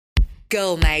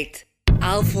Goalmouth,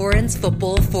 Al Foran's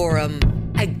Football Forum,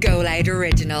 a Goal Out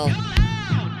original.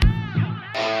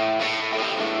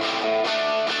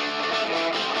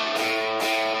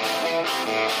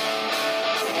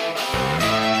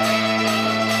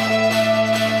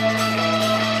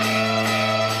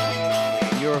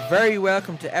 You're very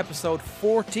welcome to episode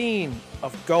 14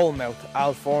 of Goalmouth,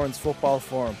 Al Foran's Football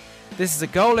Forum. This is a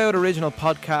Goal Out original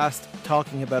podcast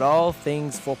talking about all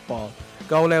things football.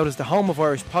 Goal Out is the home of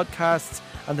Irish podcasts,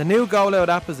 and the new Goal Out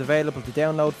app is available to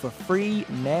download for free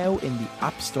now in the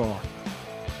App Store.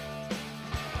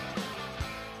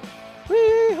 We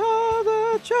are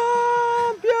the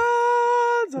champions!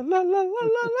 La la la la la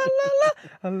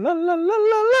la la la la la la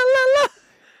la.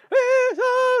 We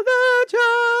are the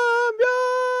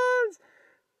champions!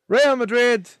 Real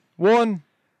Madrid 1,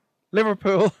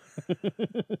 Liverpool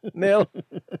 0.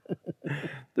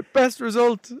 The best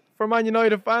result for Man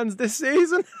United fans this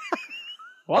season.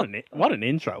 What an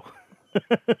intro.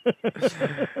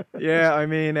 Yeah, I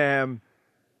mean,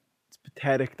 it's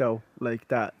pathetic though. Like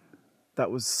that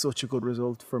was such a good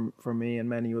result for me and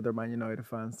many other Man United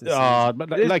fans this season.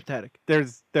 But It is like pathetic.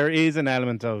 there is an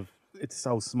element of it's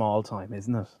so small time,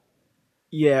 isn't it?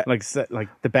 Yeah, Like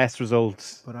the best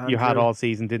results But you had Andrew- all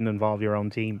season didn't involve your own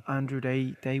team. Andrew,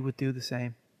 they would do the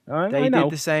same. I They know.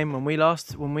 did the same when we lost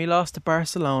to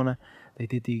Barcelona. They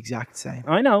did the exact same.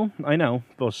 I know,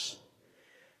 but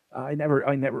I never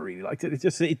really liked it.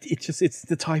 It's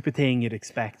the type of thing you'd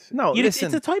expect. No, listen.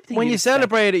 It's the type of thing when you'd you expect.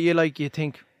 celebrate it, you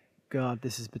think, God,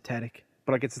 this is pathetic.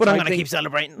 But like it's the But I'm type going to thing, keep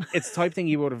celebrating. It's the type of thing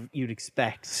you'd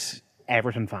expect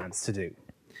Everton fans to do,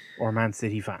 or Man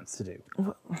City fans to do.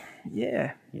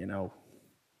 Yeah. You know,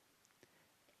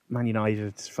 Man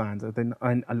United fans.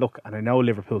 I look, and I know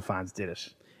Liverpool fans did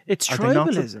it. It's Are they not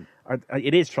tribalism.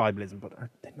 it is tribalism, but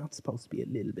are they not supposed to be a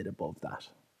little bit above that?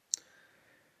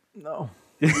 No.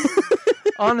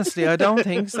 Honestly, I don't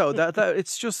think so. That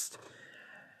it's just,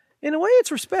 in a way,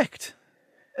 it's respect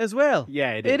as well.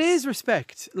 Yeah, it It is. is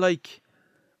respect. Like,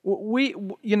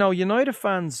 United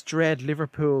fans dread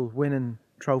Liverpool winning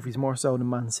trophies more so than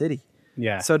Man City.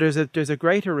 Yeah. So there's a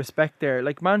greater respect there.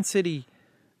 Like Man City,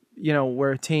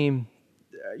 we're a team,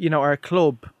 are a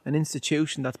club, an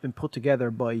institution that's been put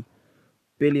together by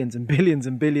billions and billions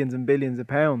and billions and billions of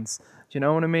pounds. Do you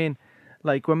know what I mean?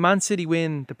 Like when Man City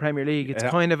win the Premier League, it's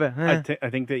kind of a... I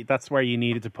think that's where you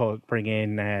needed to bring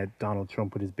in Donald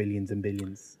Trump with his billions and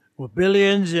billions. Well,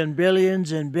 billions and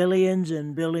billions and billions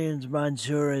and billions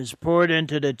Mansour has poured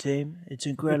into the team. It's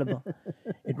incredible.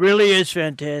 It really is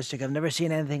fantastic. I've never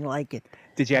seen anything like it.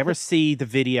 Did you ever see the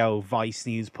video Vice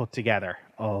News put together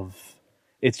of?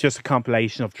 It's just a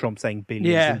compilation of Trump saying billions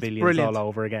Yeah, and it's billions brilliant. all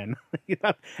over again.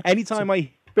 Anytime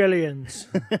Billions.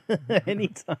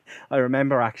 anytime I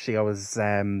remember actually I was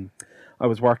doing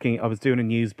a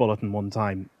news bulletin one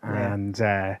time and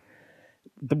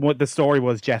the story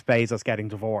was Jeff Bezos getting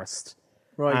divorced.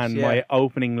 Right, And yeah. my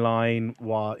opening line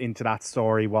into that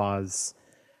story was,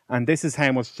 and this is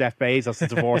how much Jeff Bezos'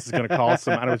 divorce is going to cost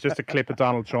him. And it was just a clip of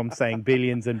Donald Trump saying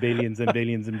billions and billions and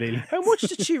billions and billions. How much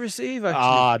did she receive,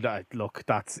 actually? Look,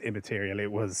 that's immaterial.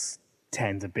 It was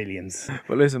tens of billions.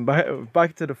 But listen,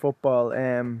 back to the football.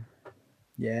 It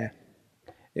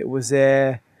was...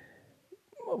 It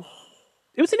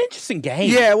was an interesting game.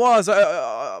 Yeah, it was.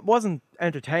 It wasn't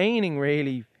entertaining,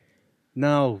 really.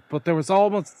 No, but there was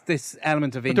almost this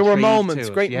element of But intrigue there were moments,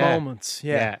 to it. great Yeah. moments.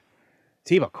 Yeah.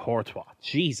 Thibaut Courtois.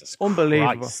 Jesus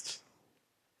Unbelievable. Christ.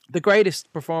 The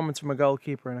greatest performance from a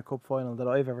goalkeeper in a cup final that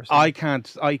I've ever seen.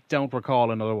 I don't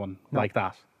recall another one like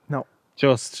that. No,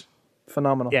 Just,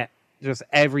 phenomenal. just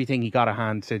everything he got a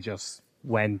hand to just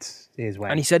went his way.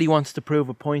 And he said he wants to prove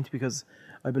a point because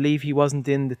I believe he wasn't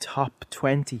in the top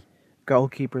 20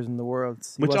 goalkeepers in the world.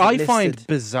 He Which wasn't I find listed.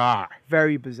 bizarre.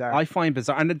 Very bizarre. I find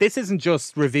bizarre. And this isn't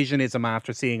just revisionism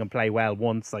after seeing him play well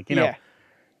once. Like, you know, Yeah.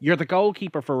 you're the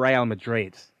goalkeeper for Real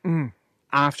Madrid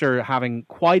after having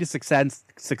quite a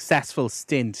successful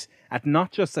stint at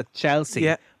not just at Chelsea,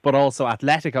 Yeah. but also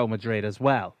Atletico Madrid as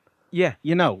well. Yeah.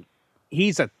 You know,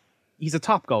 he's a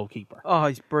top goalkeeper. Oh,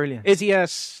 he's brilliant. Is he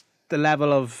at the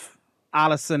level of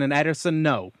Alisson and Ederson?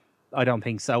 No, I don't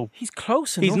think so. He's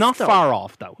close enough. He's not though. far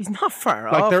off though. He's not far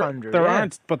Like off, there Andrew. yeah.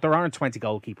 aren't 20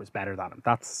 goalkeepers better than him.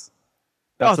 That's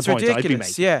Oh, the it's point I'd be ridiculous.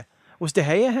 making. Yeah. Was De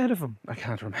Gea ahead of him? I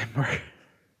can't remember.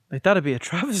 Like, that'd be a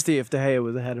travesty if De Gea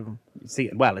was ahead of him. See,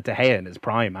 well, at De Gea in his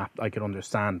prime, I could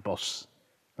understand, but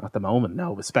at the moment,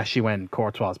 no. Especially when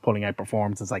Courtois is pulling out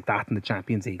performances like that in the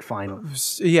Champions League final.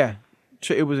 Yeah.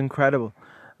 It was incredible.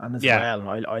 And as Yeah.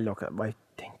 well, I look at, I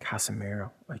think Casemiro,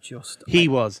 He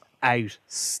was I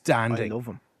outstanding. love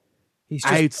him. He's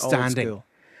just Outstanding. old school.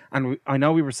 And I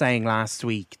know we were saying last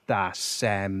week that,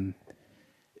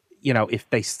 if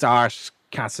they start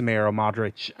Casemiro,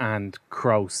 Modric and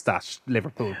Kroos, that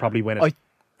Liverpool will probably win it.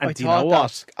 I thought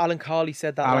that. Alan Cawley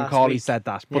said that Alan last Cawley week. said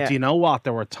that. But Yeah. do you know what?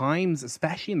 There were times,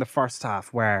 especially in the first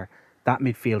half, where that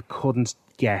midfield couldn't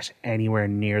get anywhere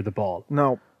near the ball.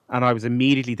 No. And I was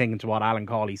immediately thinking to what Alan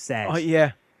Cawley said.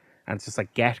 Yeah. And it's just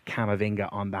like, get Camavinga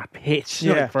on that pitch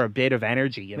Yeah. for a bit of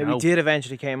energy, you Maybe know. he did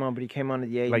eventually came on, but he came on at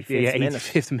the 85th Like the minute.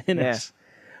 85th minute. Yeah.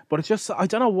 But it's just, I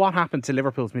don't know what happened to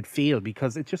Liverpool's midfield,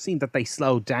 because it just seemed that they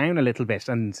slowed down a little bit.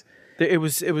 And It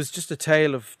was just a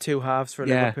tale of two halves for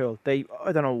Yeah. Liverpool.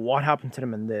 I don't know what happened to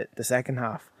them in the second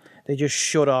half. They just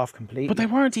shut off completely. But they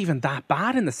weren't even that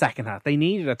bad in the second half. They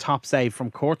needed a top save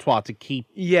from Courtois to keep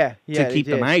yeah, to keep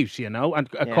they them did. out, you know, and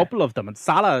a Yeah. couple of them. And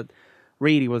Salah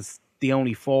really was the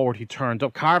only forward who turned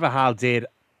up. Carvajal did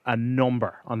a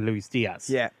number on Luis Diaz.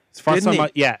 Yeah. It's the first Didn't time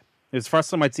he? it was the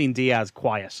first time I'd seen Diaz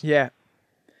quiet. Yeah.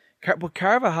 But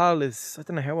Carvajal is, I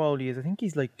don't know how old he is. I think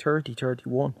he's like 30,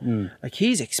 31. Like,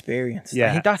 he's experienced. I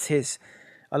Yeah. think that's his,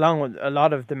 along with a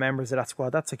lot of the members of that squad,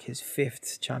 that's like his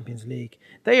 5th Champions League.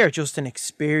 They are just an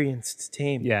experienced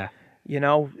team. Yeah. You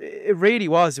know, it really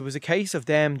was. It was a case of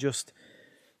them just,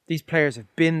 these players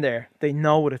have been there. They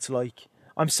know what it's like.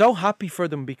 I'm so happy for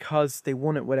them because they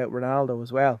won it without Ronaldo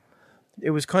as well.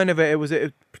 It was kind of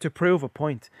to prove a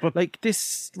point. But like,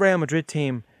 this Real Madrid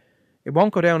team, it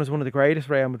won't go down as one of the greatest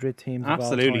Real Madrid teams of all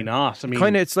Absolutely time. not. I mean,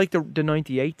 Kind of, it's like the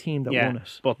 98 team that yeah, won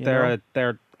it. but you they're know?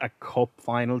 they're a cup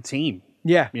final team.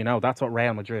 Yeah. You know, that's what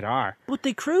Real Madrid are. But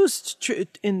they cruised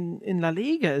in La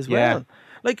Liga as Yeah. well.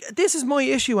 Like, this is my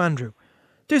issue, Andrew.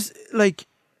 There's, like,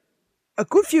 a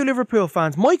good few Liverpool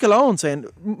fans, Michael Owen, saying,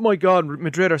 my God,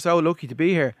 Madrid are so lucky to be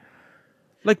here.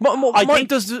 Like,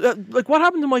 what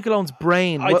happened to Michael Owen's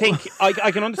brain? I think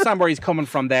I can understand where he's coming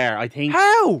from there. I think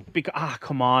How?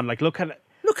 come on, like look at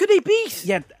they beat.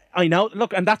 Yeah, I know.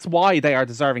 Look, and that's why they are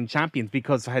deserving champions,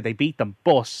 because of how they beat them.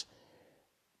 But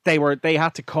they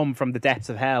had to come from the depths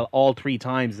of hell all 3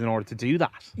 times in order to do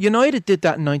that. United did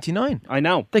that in 99. I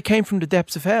know. They came from the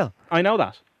depths of hell. I know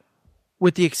that.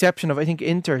 With the exception of, I think,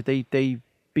 Inter. They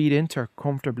beat Inter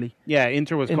comfortably. Yeah,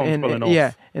 Inter was comfortable enough.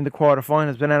 Yeah, in the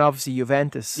quarterfinals. But then obviously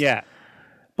Juventus. Yeah.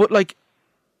 But like,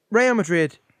 Real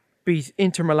Madrid beat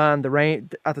Inter Milan,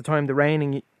 at the time the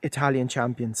reigning Italian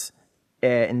champions,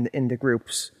 in the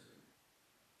groups,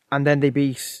 and then they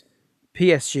beat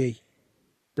PSG,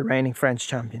 the reigning French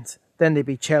champions. Then they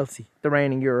beat Chelsea, the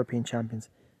reigning European champions.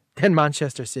 Then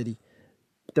Manchester City,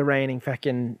 the reigning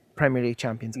fucking Premier League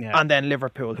champions. Yeah. And then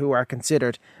Liverpool, who are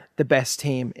considered the best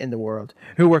team in the world,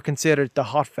 who were considered the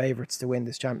hot favourites to win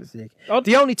this Champions League. Oh.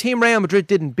 The only team Real Madrid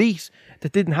didn't beat,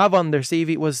 that didn't have on their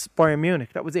CV, was Bayern Munich.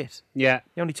 That was it. Yeah.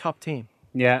 The only top team.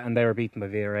 Yeah, and they were beaten by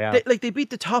Villarreal. They beat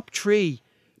the top 3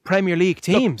 Premier League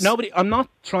teams. Look, I'm not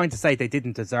trying to say they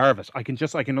didn't deserve it. I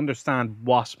can understand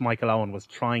what Michael Owen was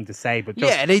trying to say, but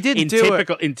just Yeah, they didn't do it.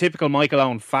 In typical Michael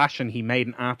Owen fashion, he made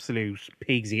an absolute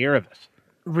pig's ear of it.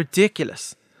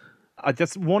 Ridiculous.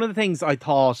 One of the things I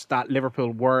thought that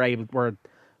Liverpool were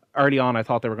early on, I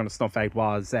thought they were going to snuff out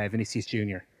was Vinicius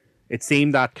Junior. It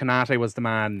seemed that Konate was the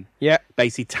man, Yeah.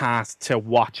 basically tasked to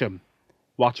watch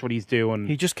what he's doing.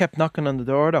 He just kept knocking on the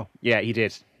door, though. Yeah, he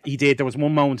did. There was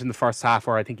one moment in the first half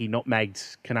where I think he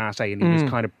nutmegged Konate,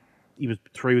 and he was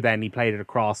through. Then he played it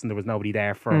across, and there was nobody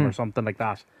there for him or something like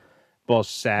that.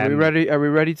 But Are we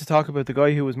ready to talk about the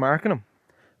guy who was marking him?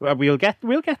 Well, we'll get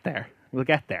there.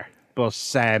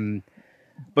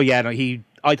 But yeah, no,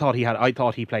 I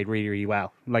thought he played really, really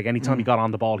well. Like, anytime he got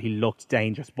on the ball, he looked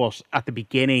dangerous. But at the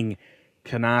beginning,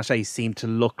 Konate seemed to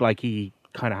look like he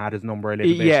kind of had his number a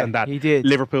little bit, Yeah, and that he did.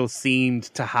 Liverpool seemed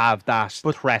to have that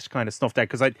threat kind of snuffed out,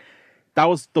 because that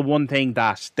was the one thing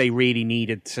that they really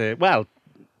needed to. Well,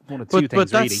 one of two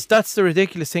things really. But that's the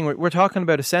ridiculous thing. We're talking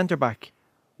about a centre back.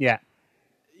 Yeah,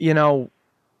 You know,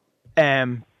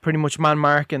 pretty much man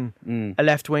marking a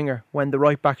left winger when the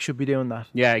right back should be doing that.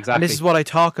 yeah, exactly. And this is what I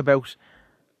talk about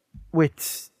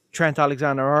with Trent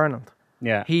Alexander-Arnold.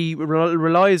 Yeah, He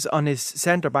relies on his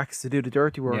centre backs to do the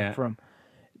dirty work for him.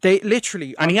 They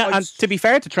literally, and and to be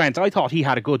fair to Trent, I thought he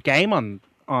had a good game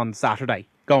on Saturday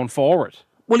going forward.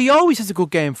 well, he always has a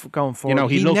good game going forward. You know,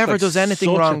 he he looks never like does anything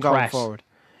such a wrong going threat. forward.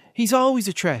 He's always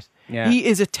a threat. Yeah. He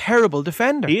is a terrible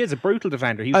defender. He is a brutal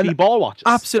defender. He ball watches.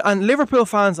 Absolutely. And Liverpool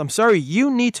fans, I'm sorry,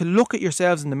 you need to look at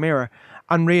yourselves in the mirror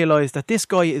and realise that this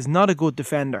guy is not a good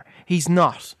defender. He's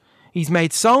not. He's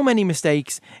made so many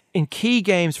mistakes in key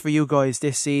games for you guys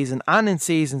this season and in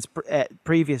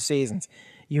previous seasons.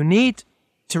 You need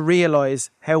to realise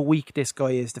how weak this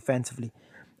guy is defensively.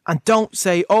 And don't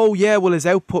say, oh yeah, well his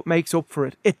output makes up for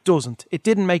it. It doesn't. It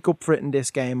didn't make up for it in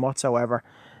this game whatsoever.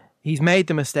 He's made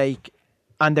the mistake,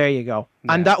 and there you go.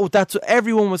 Yeah. And that's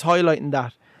everyone was highlighting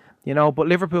that, you know. But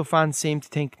Liverpool fans seem to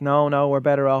think, no, we're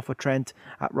better off with Trent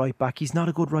at right back. He's not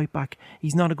a good right back.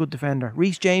 He's not a good defender.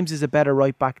 Reece James is a better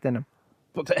right back than him.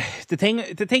 But the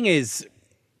thing is,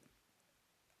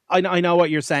 I know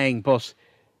what you're saying, but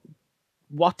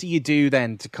what do you do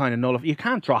then to kind of nullify? You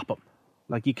can't drop him.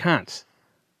 Like, you can't.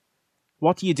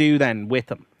 What do you do then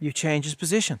with him? You change his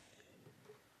position.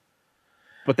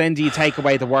 But then do you take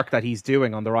away the work that he's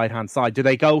doing on the right-hand side? Do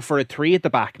they go for a 3 at the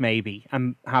back maybe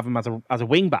and have him as a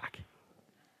wing back?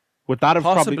 Would that have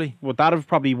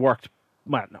probably worked?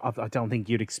 Well, I don't think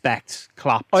you'd expect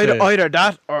Klopp to... Either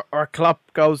that or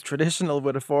Klopp goes traditional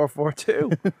with a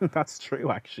 4-4-2. That's true,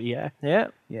 actually, yeah.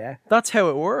 Yeah. That's how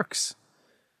it works.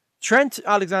 Trent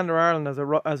Alexander-Arnold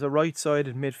as a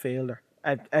right-sided midfielder,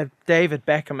 a David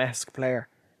Beckham-esque player,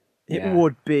 it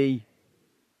would be...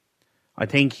 I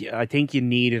think you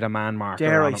needed a man marker.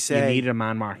 Dare on I him. say? You needed a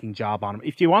man marking job on him.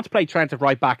 If you want to play Trent at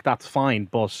right back, that's fine,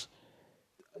 but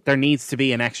there needs to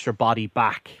be an extra body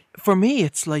back. For me,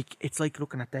 it's like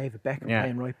looking at David Beckham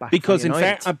playing right back. Because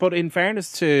in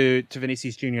fairness to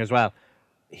Vinicius Junior as well,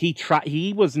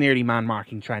 he was nearly man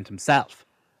marking Trent himself.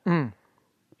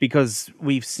 Because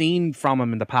we've seen from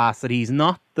him in the past that he's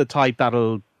not the type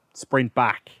that'll sprint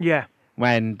back. Yeah.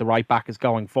 When the right back is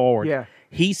going forward. Yeah.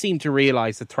 He seemed to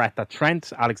realise the threat that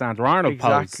Trent Alexander-Arnold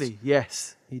posed. Exactly,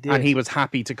 yes, he did. And he was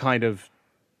happy to kind of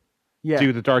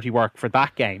do the dirty work for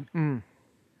that game.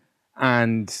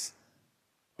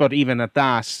 But even at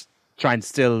that, Trent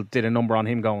still did a number on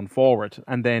him going forward.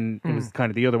 And then it was kind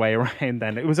of the other way around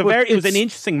then. It was an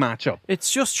interesting matchup.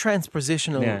 It's just Trent's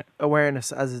positional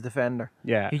awareness as a defender.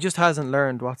 Yeah. He just hasn't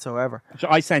learned whatsoever. So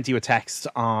I sent you a text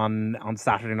on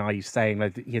Saturday night saying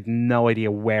that he had no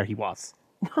idea where he was.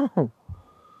 No.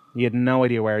 He had no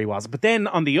idea where he was. But then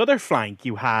on the other flank,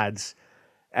 you had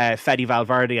Fede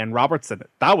Valverde and Robertson.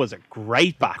 That was a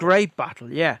great battle. Great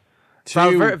battle, yeah.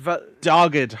 Two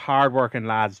dogged, hard-working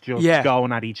lads just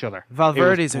going at each other.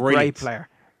 Valverde's a great player.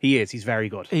 He is. He's very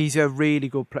good. He's a really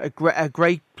good player. A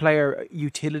great player,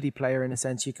 utility player in a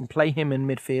sense. You can play him in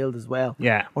midfield as well.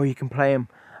 Yeah. Or you can play him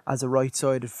as a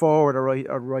right-sided forward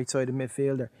or right-sided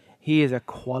midfielder. He is a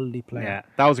quality player. Yeah,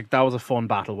 that was a fun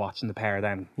battle watching the pair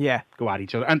then go at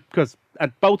each other. And because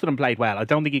both of them played well. I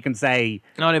don't think you can say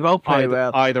they both played well.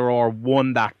 Either or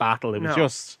won that battle. It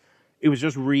was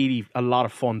just really a lot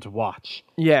of fun to watch.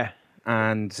 Yeah.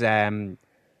 And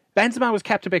Benzema was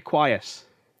kept a bit quiet.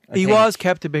 He was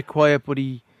kept a bit quiet, but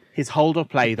his hold-up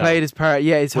play though played his part.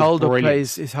 Yeah, his hold-up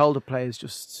play is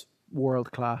just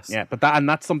world class. Yeah, but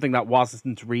that's something that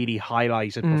wasn't really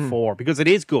highlighted before because it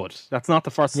is good. That's not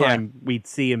the first time we'd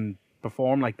see him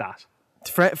perform like that.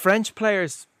 French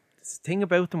players, the thing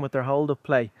about them with their hold-up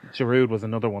play. Giroud was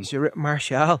another one.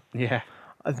 Martial. Yeah.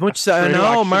 As much as I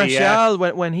know, Martial,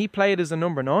 when he played as a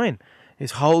number 9,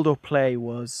 his hold-up play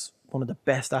was one of the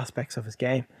best aspects of his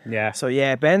game. Yeah. So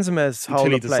yeah, Benzema's hold-up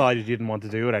play. Until he decided he didn't want to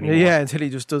do it anymore. Yeah, until he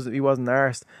just does it. He wasn't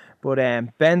arsed. But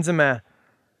Benzema...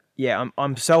 Yeah,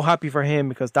 I'm so happy for him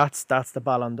because that's the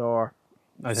Ballon d'Or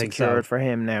secured for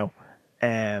him now.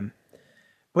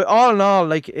 But all in all,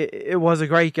 like it was a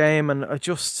great game, and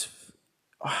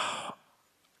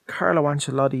Carlo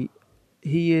Ancelotti,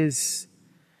 he is.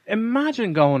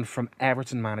 Imagine going from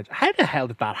Everton manager. How the hell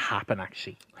did that happen?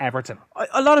 Actually, Everton.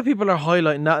 A lot of people are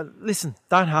highlighting that. Listen,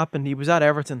 that happened. He was at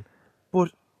Everton,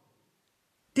 but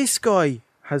this guy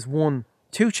has won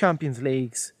 2 Champions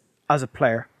Leagues as a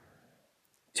player.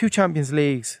 2 Champions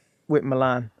Leagues with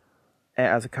Milan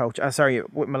as a coach.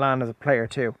 With Milan as a player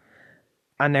too.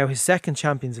 And now his 2nd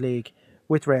Champions League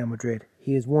with Real Madrid.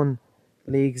 He has won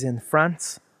leagues in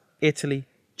France, Italy,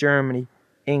 Germany,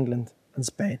 England and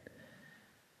Spain.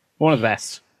 One of the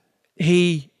best.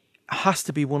 He has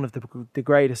to be one of the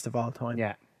greatest of all time.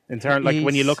 Yeah. In terms,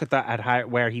 when you look at that,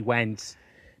 where he went...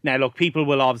 Now, look, people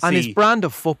will obviously... And his brand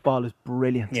of football is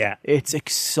brilliant. Yeah. It's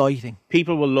exciting.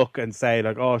 People will look and say,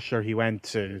 like, oh, sure, he went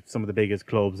to some of the biggest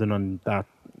clubs and on that,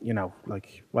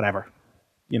 whatever.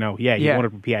 He won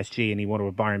it with PSG and he won it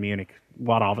with Bayern Munich.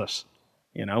 What of it?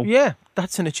 Yeah,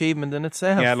 that's an achievement in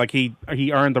itself. Yeah, like he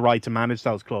earned the right to manage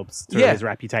those clubs through his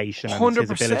reputation and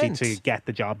 100%. His ability to get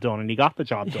the job done, and he got the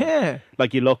job done. Yeah.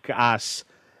 Like, you look at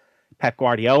Pep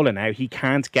Guardiola now, he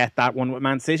can't get that one with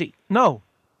Man City. No,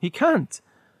 he can't.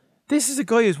 This is a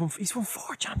guy who's won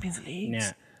 4 Champions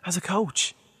Leagues as a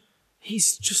coach.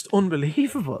 He's just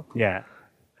unbelievable. Yeah.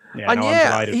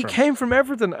 And he came from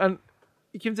Everton and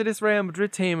he came to this Real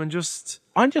Madrid team and just...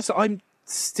 I'm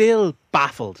still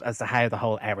baffled as to how the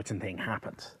whole Everton thing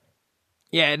happened.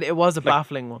 Yeah, it was a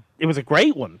baffling one. It was a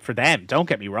great one for them, don't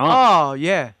get me wrong. Oh,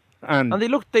 yeah. And they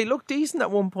looked decent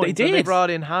at one point. They did. They brought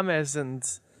in James and...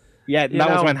 Yeah, that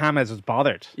was when James was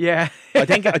bothered. Yeah. I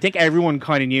think everyone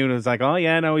kind of knew it was like, oh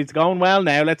yeah, no, he's going well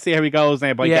now. Let's see how he goes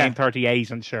now by game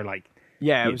 38. And sure, like,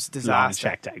 yeah, it was a disaster.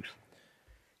 Long checked out.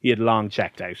 He had long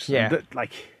checked out. Yeah, and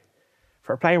like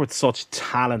for a player with such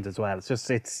talent as well,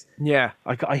 it's yeah.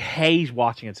 Like I hate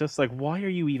watching. It's just like, why are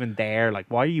you even there? Like,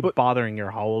 why are you bothering your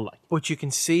whole life? But you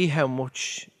can see how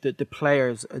much the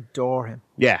players adore him.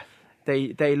 Yeah,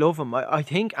 they love him. I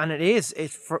think, and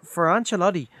it's for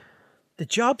Ancelotti. The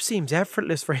job seems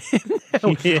effortless for him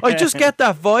now. Yeah. I just get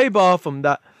that vibe off him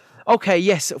that, okay,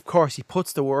 yes, of course, he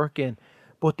puts the work in,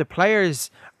 but the players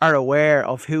are aware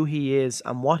of who he is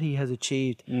and what he has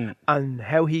achieved and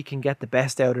how he can get the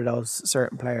best out of those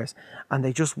certain players. And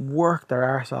they just work their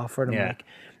arse off for them. Yeah. Like,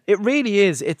 it really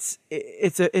is.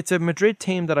 It's a Madrid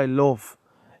team that I love,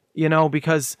 you know,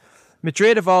 because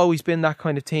Madrid have always been that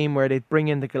kind of team where they bring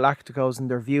in the Galacticos and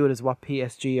they're viewed as what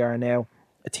PSG are now,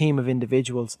 a team of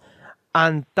individuals.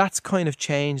 And that's kind of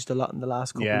changed a lot in the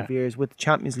last couple of years with the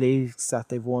Champions Leagues that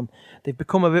they've won. They've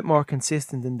become a bit more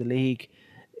consistent in the league.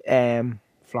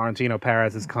 Florentino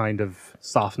Perez has kind of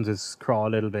softened his craw a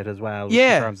little bit as well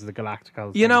in terms of the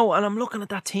Galacticos. You know, and I'm looking at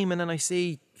that team and then I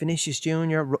see Vinicius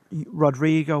Jr.,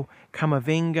 Rodrigo,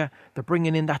 Camavinga. They're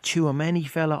bringing in that Tchouaméni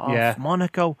fella off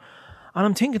Monaco. And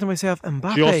I'm thinking to myself,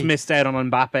 Mbappe... Just missed out on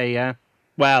Mbappe, yeah.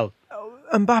 Well...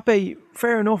 Mbappe,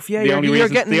 fair enough, yeah. The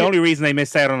only reason they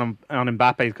missed out on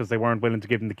Mbappe is because they weren't willing to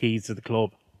give him the keys to the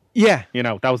club. Yeah. You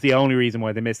know, that was the only reason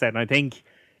why they missed out. And I think...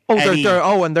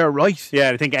 and they're right.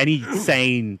 Yeah, I think any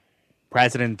sane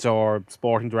president or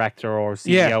sporting director or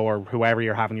CEO or whoever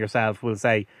you're having yourself will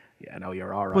say, yeah, no,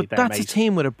 you're all right but there, that's mate. a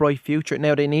team with a bright future.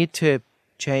 Now, they need to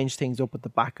change things up at the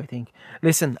back, I think.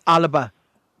 Listen, Alaba,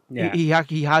 he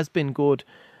has been good,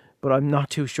 but I'm not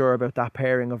too sure about that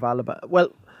pairing of Alaba.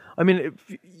 Well... I mean,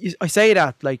 I say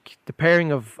that, like, the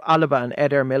pairing of Alaba and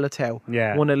Eder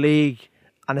Militao won a league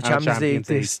and a Champions League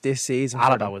this season.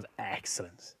 Alaba was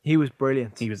excellent. He was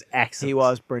brilliant. He was excellent. He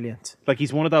was brilliant. Like,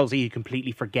 he's one of those you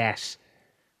completely forget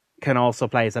can also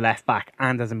play as a left back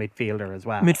and as a midfielder as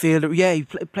well. Midfielder, yeah, he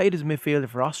played as a midfielder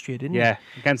for Austria, didn't he? Yeah,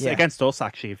 against us,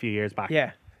 actually, a few years back.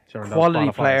 Yeah,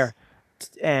 quality player.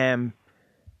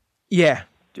 Yeah.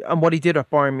 And what he did at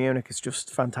Bayern Munich is just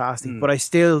fantastic. But I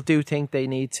still do think they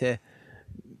need to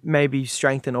maybe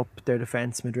strengthen up their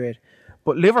defence, Madrid.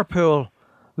 But Liverpool,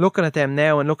 looking at them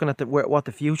now and looking at what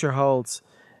the future holds...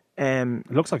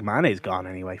 it looks like Mane's gone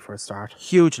anyway for a start.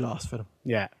 Huge loss for them.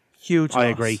 Yeah. Huge loss. I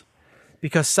agree.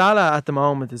 Because Salah at the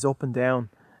moment is up and down.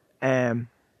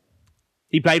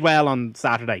 He played well on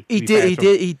Saturday. He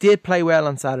did play well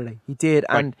on Saturday. He did,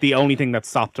 like, and the only thing that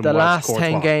stopped him was last Courtois.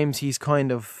 10 games. He's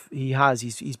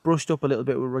brushed up a little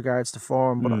bit with regards to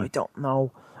form, but I don't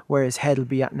know where his head will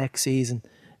be at next season.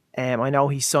 I know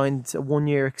he signed a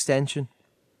 1-year extension.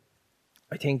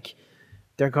 I think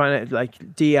they're kind of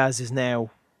like Diaz is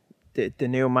now the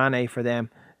new Mane for them.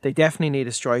 They definitely need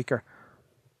a striker,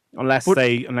 unless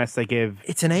they give.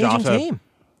 It's an aging team.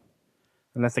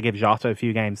 Unless they give Jota a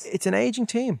few games. It's an aging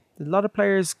team. A lot of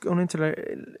players going into their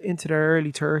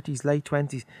early 30s, late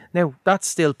 20s. Now, that's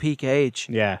still peak age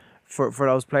for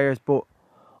those players. But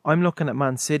I'm looking at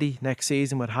Man City next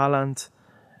season with Haaland.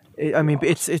 I mean,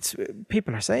 it's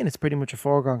people are saying it's pretty much a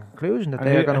foregone conclusion that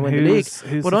they're going to win the league.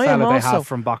 Who's but the fella they have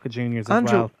from Boca Juniors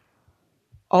as well?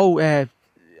 Oh,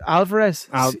 Alvarez.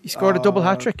 He scored a double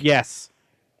hat-trick. Yes.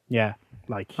 Yeah.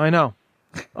 I know.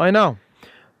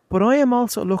 But I am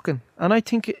also looking, and I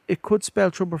think it could spell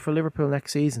trouble for Liverpool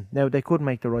next season. Now, they could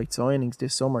make the right signings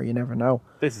this summer. You never know.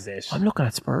 This is it. I'm looking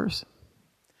at Spurs.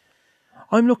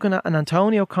 I'm looking at an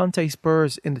Antonio Conte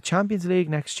Spurs in the Champions League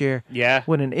next year. Yeah.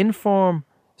 With an inform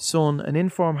Son, an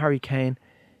inform Harry Kane.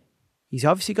 He's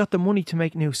obviously got the money to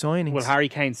make new signings. Will Harry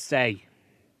Kane stay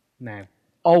now?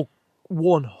 Oh,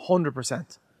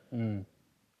 100%.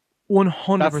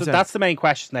 100%. That's the main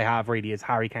question they have, really, is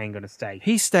Harry Kane going to stay?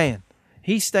 He's staying.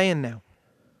 He's staying now.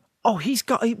 Oh, he's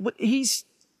got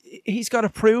a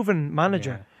proven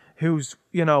manager who's,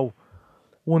 you know,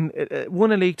 won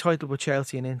a league title with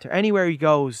Chelsea and Inter. Anywhere he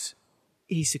goes,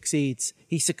 he succeeds.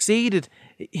 He succeeded.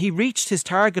 He reached his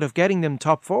target of getting them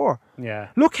top 4. Yeah.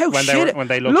 Look how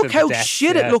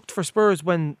shit it looked for Spurs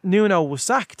when Nuno was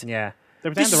sacked. Yeah. They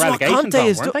were down the relegation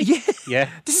zone, weren't they? Yeah.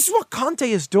 This is what Conte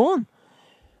has done.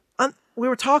 And we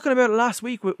were talking about it last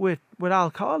week with Al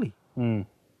Khali.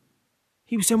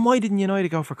 He was saying, why didn't United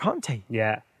go for Conte?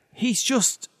 Yeah. He's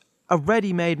just a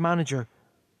ready-made manager,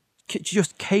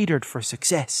 just catered for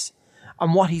success.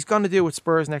 And what he's going to do with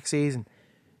Spurs next season,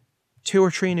 2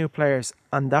 or 3 new players,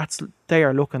 and they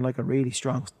are looking like a really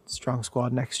strong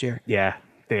squad next year. Yeah.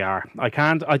 They are. I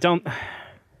don't.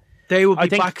 They will be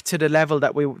back to the level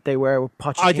that they were with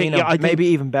Pochettino. Maybe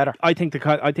even better. I think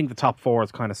the top four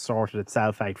has kind of sorted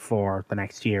itself out for the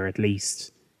next year at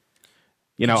least.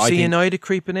 You know, I see United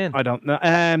creeping in. I don't know.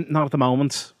 Not at the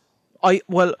moment.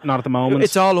 Not at the moment.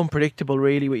 It's all unpredictable,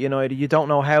 really, with United. You don't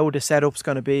know how the setup's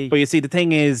going to be. But you see, the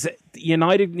thing is,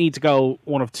 United need to go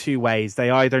one of two ways.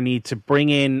 They either need to bring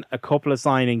in a couple of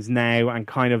signings now and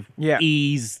kind of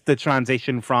ease the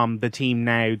transition from the team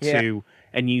now to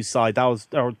a new side.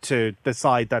 Or to the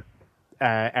side that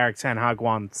Erik Ten Hag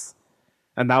wants,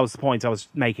 and that was the point I was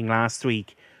making last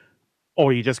week.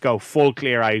 Or you just go full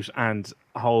clear out and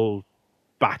a whole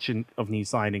batch of new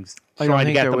signings, trying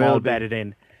to get them all bedded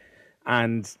in.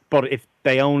 But if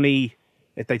they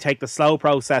take the slow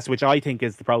process, which I think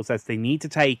is the process they need to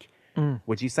take,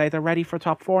 would you say they're ready for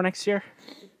top four next year?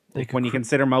 When you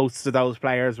consider most of those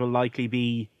players will likely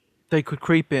be, they could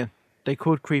creep in.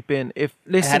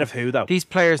 Ahead of who though? These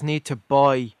players need to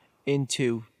buy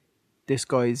into this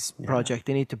guy's project.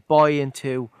 They need to buy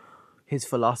into his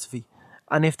philosophy,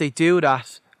 and if they do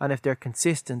that, and if they're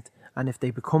consistent, and if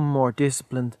they become more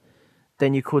disciplined,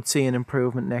 then you could see an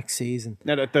improvement next season.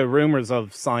 Now, the rumours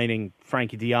of signing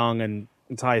Frankie de Jong and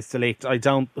Matthijs de Ligt, I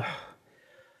don't...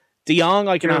 De Jong,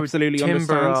 I can absolutely Timber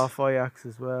understand. Off Ajax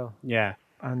as well. Yeah.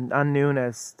 And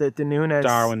Nunes. The Nunes...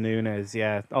 Darwin Nunes,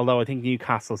 yeah. Although I think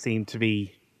Newcastle seem to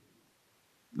be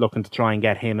looking to try and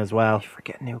get him as well.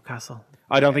 Forget Newcastle.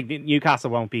 I don't think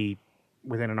Newcastle won't be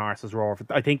within an arse's roar.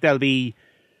 I think they'll be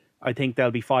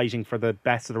fighting for the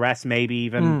best of the rest, maybe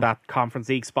even that Conference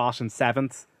League spot in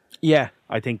 7th. Yeah,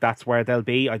 I think that's where they'll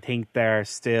be. I think they're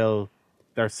still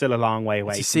a long way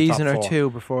away. It's a season or two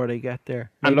before they get there.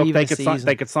 Maybe and look, they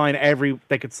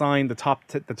could sign the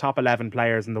top 11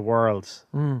 players in the world.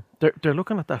 They're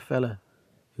looking at that fella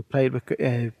who played with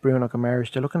Bruno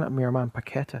Guimaraes. They're looking at Mirman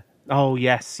Paqueta. Oh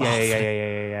yes,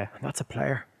 yeah. That's a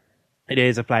player. It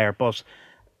is a player, but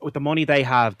with the money they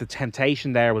have, the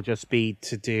temptation there will just be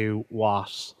to do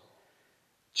what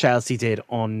Chelsea did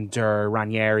under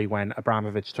Ranieri when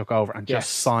Abramovich took over and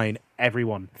just sign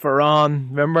everyone. Varane,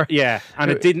 remember? Yeah,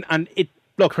 and it didn't. And it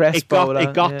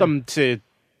got them to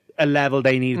a level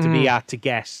they needed to be at to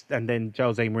get. And then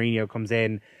Jose Mourinho comes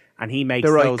in and he makes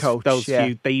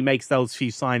those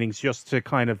few signings just to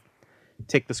kind of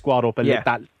tick the squad up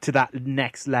to that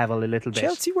next level a little bit.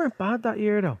 Chelsea weren't bad that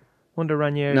year though under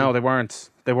Ranieri. No, they weren't.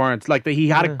 Like he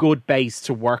had a good base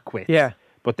to work with. Yeah,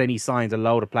 but then he signed a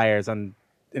load of players and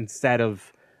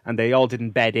they all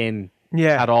didn't bed in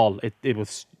at all.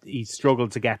 He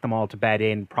struggled to get them all to bed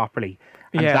in properly.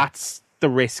 And that's the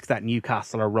risk that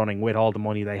Newcastle are running with all the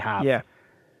money they have. Yeah.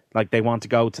 Like they want to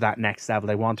go to that next level.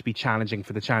 They want to be challenging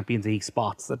for the Champions League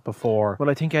spots that before. Well,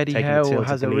 I think Eddie Howe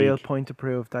has a real point to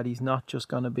prove that he's not just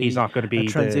going to be a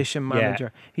transition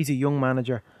manager. He's a young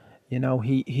manager. You know,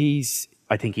 he's...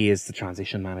 I think he is the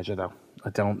transition manager though. I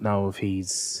don't know if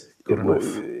he's good enough.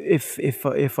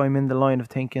 If I'm in the line of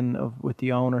thinking with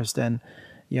the owners, then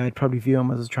I'd probably view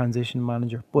him as a transition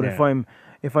manager. But if I'm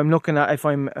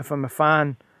a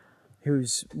fan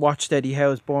who's watched Eddie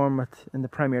Howe's Bournemouth in the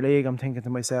Premier League, I'm thinking to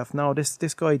myself, no, this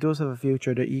guy does have a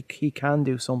future, that he can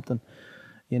do something,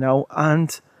 you know.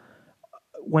 And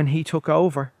when he took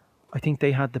over, I think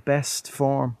they had the best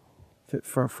form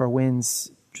for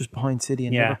wins just behind City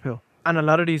and Liverpool. And a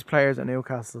lot of these players at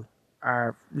Newcastle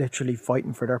are literally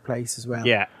fighting for their place as well.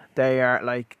 Yeah. They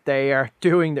are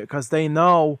doing it because they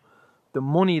know the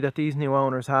money that these new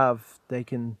owners have, they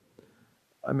can...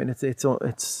 I mean, it's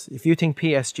if you think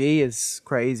PSG is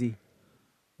crazy,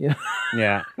 you know,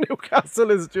 yeah,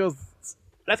 Newcastle is just.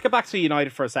 Let's get back to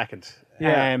United for a second.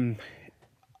 Yeah.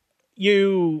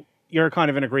 You're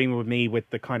kind of in agreement with me with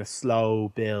the kind of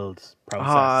slow build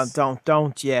process.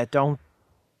 Don't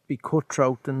be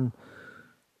cutthroat and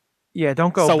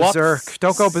don't go berserk.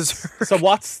 Don't go berserk.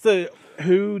 So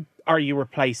who are you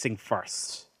replacing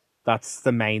first? That's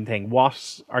the main thing.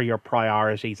 What are your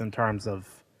priorities in terms of?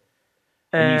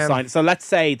 So let's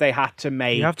say they had to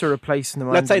make... You have to replace them.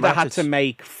 Let's say they had to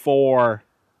make 4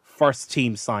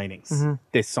 first-team signings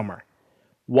this summer.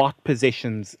 What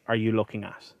positions are you looking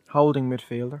at? Holding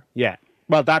midfielder. Yeah.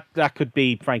 Well, that could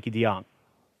be Frankie de Jong.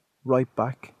 Right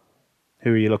back.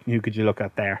 Who could you look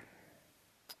at there?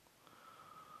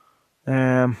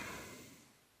 I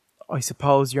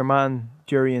suppose your man,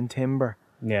 Jurriën Timber,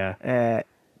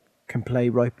 can play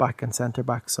right back and centre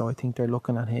back, so I think they're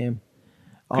looking at him.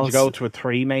 Could you go to a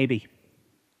 3 maybe?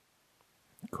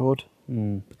 Could.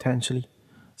 Potentially.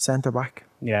 Centre back.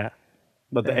 Yeah.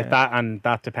 But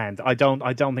that depends. I don't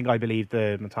think I believe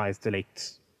the Matthijs de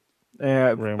Ligt.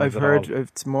 I've heard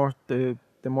it's more the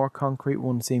more concrete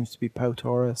one seems to be Pau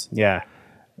Torres. Yeah.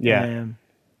 Yeah.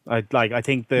 I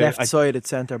think the left-sided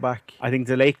centre back. I think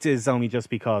De Ligt is only just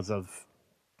because of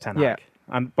Ten Hag.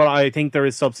 Yeah. But I think there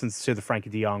is substance to the Frankie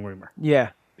de Jong rumour.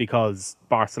 Yeah. Because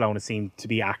Barcelona seem to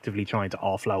be actively trying to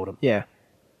offload him. Yeah.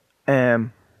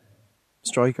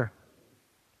 Striker.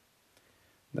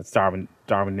 That's Darwin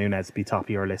Núñez be top of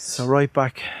your list. So right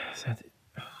back.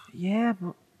 Yeah,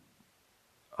 but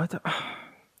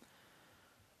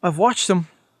I've watched him.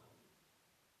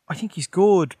 I think he's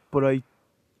good, but I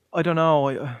don't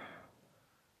know.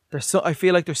 I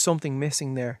feel like there's something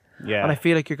missing there. Yeah. And I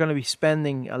feel like you're going to be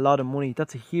spending a lot of money.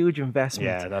 That's a huge investment.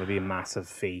 Yeah, that'll be a massive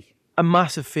fee. A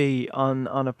massive fee on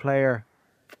a player.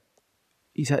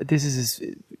 He's had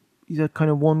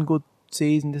kind of one good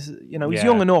season. He's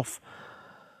young enough.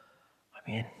 I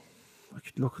mean, I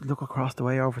could look across the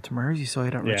way over to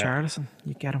Merseyside at Richarlison.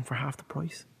 You get him for half the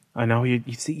price. I know you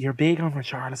see you're big on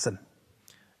Richarlison.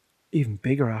 Even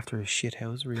bigger after his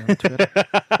shithousery on Twitter.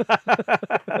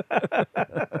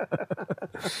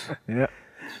 Yeah.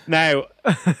 Now,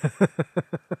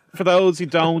 for those who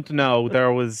don't know,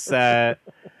 there were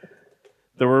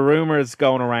rumours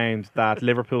going around that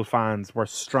Liverpool fans were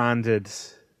stranded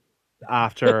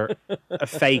after a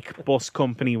fake bus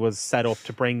company was set up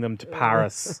to bring them to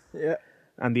Paris. Yeah.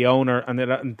 And the owner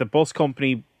and the bus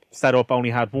company set up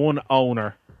only had one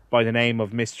owner by the name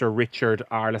of Mr. Richard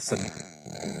Arlison.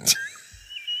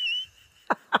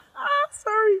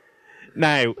 Sorry.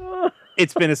 Now,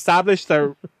 it's been established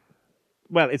that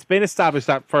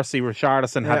firstly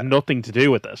Richarlison had nothing to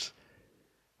do with it.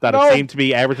 That it seemed to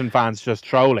be Everton fans just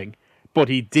trolling. But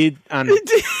he did, and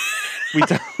we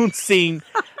don't seem...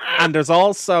 And there's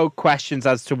also questions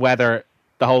as to whether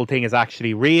the whole thing is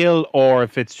actually real or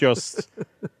if it's just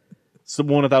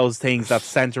one of those things that's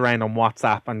sent around on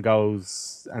WhatsApp and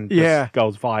goes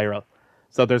viral.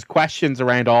 So there's questions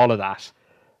around all of that.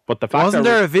 But the fact wasn't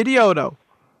there a video though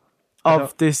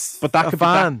of this? But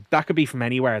that could be from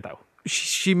anywhere though.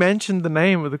 She mentioned the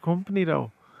name of the company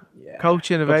though. Yeah. Coach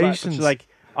Innovations. Like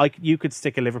you could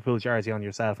stick a Liverpool jersey on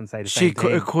yourself and say the same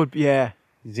thing. It could, yeah.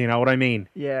 Do you know what I mean?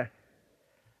 Yeah.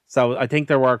 So I think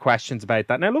there were questions about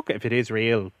that. Now look, if it is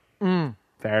real,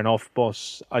 fair enough.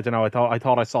 But I don't know. I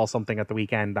thought I saw something at the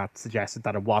weekend that suggested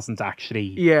that it wasn't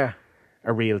actually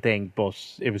a real thing, but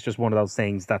it was just one of those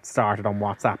things that started on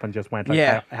WhatsApp and just went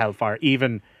like hellfire.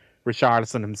 Even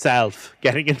Richarlison himself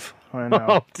getting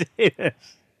involved in it.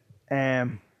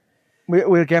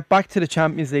 We'll get back to the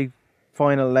Champions League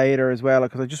final later as well,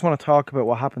 because I just want to talk about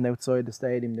what happened outside the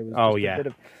stadium. There was a bit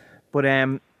of, but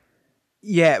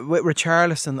with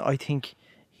Richarlison, I think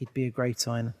he'd be a great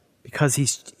signing because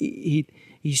he's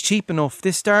cheap enough.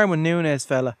 This Darwin Núñez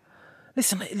fella,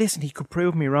 listen, he could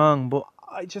prove me wrong, but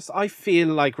I feel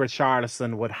like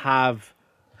Richarlison would have.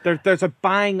 There's a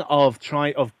bang of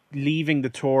leaving the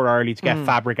tour early to get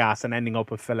Fabregas and ending up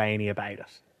with Fellaini about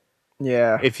it.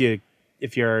 Yeah.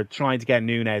 If you're trying to get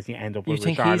Núñez, you end up with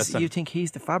Richarlison. You think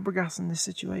he's the Fabregas in this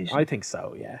situation? I think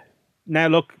so, yeah. Now,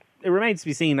 look, it remains to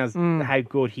be seen as how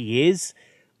good he is.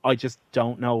 I just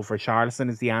don't know if Richarlison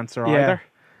is the answer either.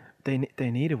 They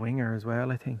need a winger as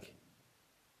well, I think.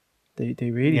 They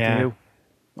really do.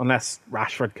 Unless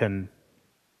Rashford can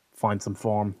find some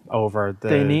form over the...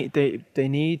 They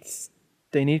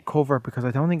need cover because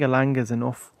I don't think Elanga's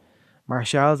enough.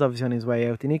 Martial's obviously on his way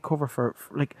out. They need cover for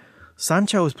like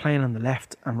Sancho is playing on the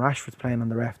left and Rashford's playing on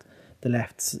the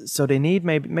left. So they need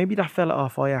maybe that fella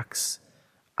off Ajax,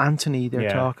 Anthony they're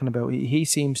talking about. He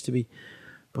seems to be,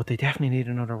 but they definitely need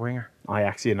another winger.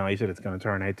 Ajax United it's going to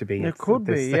turn out to be. It could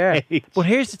be, yeah. But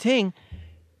here's the thing.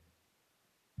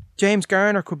 James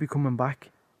Garner could be coming back.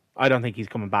 I don't think he's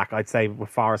coming back. I'd say with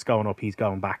Forest going up, he's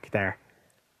going back there.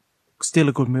 Still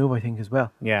a good move, I think, as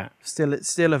well. Yeah.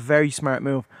 Still a very smart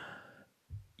move.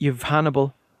 You've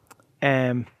Hannibal.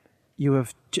 You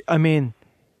have,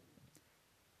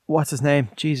 what's his name?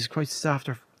 Jesus Christ, it's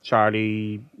after...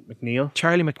 Charlie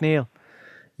McNeil.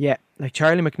 Yeah, like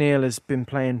Charlie McNeil has been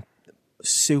playing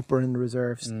super in the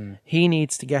reserves. He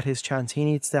needs to get his chance. He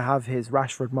needs to have his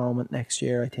Rashford moment next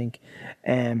year, I think.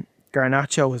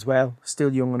 Garnacho as well,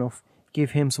 still young enough.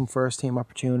 Give him some first team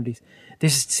opportunities.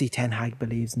 This is to see Ten Hag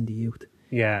believes in the youth.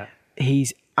 Yeah. He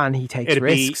takes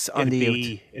risks on the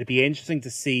youth. It'd be interesting to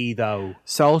see though.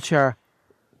 Solskjaer,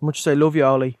 much as I love you,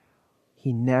 Ollie,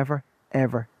 he never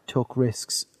ever took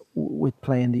risks with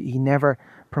playing he never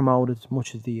promoted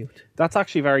much of the youth. That's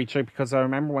actually very true because I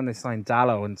remember when they signed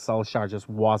Dallo and Solskjaer just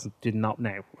did not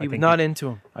know. He was not into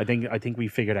him. I think we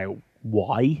figured out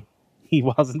why he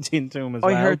wasn't into him as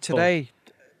well. I heard today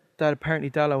that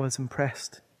apparently Dallo was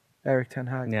impressed. Erik Ten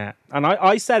Hag. Yeah, and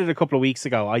I said it a couple of weeks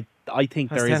ago. I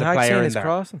think there is a player in there.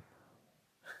 Crossing?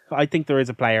 I think there is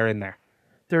a player in there.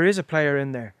 there is a player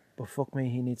in there, but fuck me,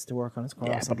 he needs to work on his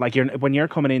crossing. Yeah, but like when you're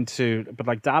coming into, but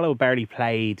like Dalot barely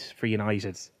played for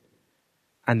United,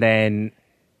 and then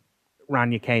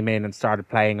Rania came in and started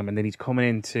playing him, and then he's coming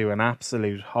into an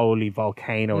absolute holy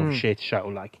volcano of shit show.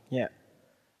 Like, yeah,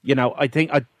 you know, I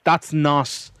think that's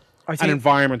not an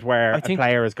environment where a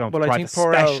player is going to thrive,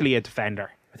 especially a defender.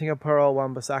 I think poor old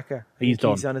Wan-Bissaka, he's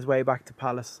on his way back to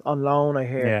Palace on loan, I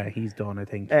hear. Yeah, he's done, I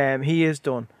think. He is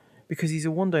done because he's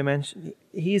a one-dimension.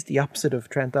 He is the opposite of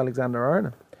Trent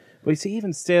Alexander-Arnold. But you see,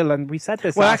 even still, and we said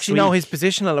this. Well, actually, no, his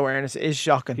positional awareness is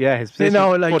shocking. Yeah, his position.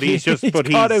 But he's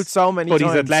caught out so many times. But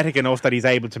he's athletic enough that he's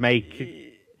able to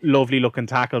make lovely-looking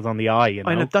tackles on the eye. You know?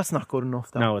 I know that's not good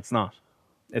enough, though. No, it's not.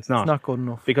 It's not good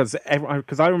enough because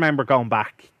I remember going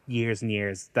back years and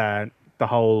years the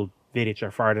whole Vidic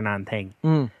or Ferdinand thing.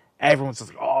 Everyone's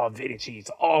just like, oh, Vidic, he's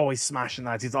always smashing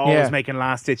lads. He's always making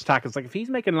last-ditch tackles. Like, if he's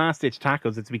making last-ditch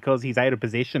tackles, it's because he's out of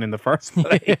position in the first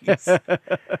place.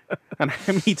 And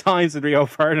how many times did Rio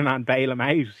Ferdinand bail him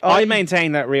out? I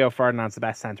maintain that Rio Ferdinand's the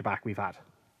best centre-back we've had. Do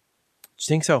you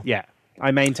think so? Yeah, I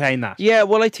maintain that. Yeah,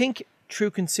 well, I think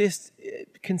through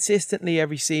consistently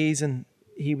every season,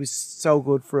 he was so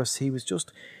good for us. He was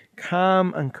just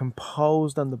calm and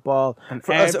composed on the ball. And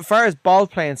as far as ball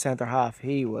playing centre half,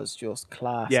 he was just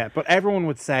class. Yeah, but everyone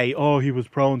would say, "Oh, he was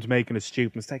prone to making a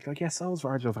stupid mistake." Like, yes, so was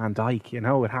Virgil van Dijk. You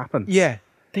know, it happens. Yeah,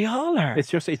 they all are.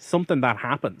 It's something that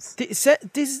happens. This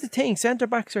is the thing. Centre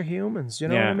backs are humans. You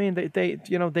know what I mean?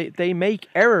 They make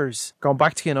errors. Going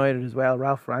back to United as well,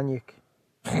 Ralph Rangnick.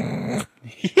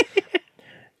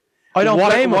 I don't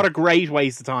blame him. What a great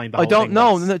waste of time. I don't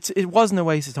know. It wasn't a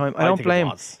waste of time. I don't blame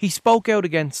him. He spoke out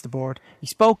against the board. He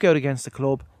spoke out against the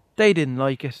club. They didn't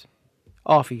like it.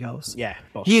 Off he goes. Yeah.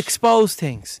 He exposed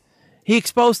things. He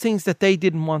exposed things that they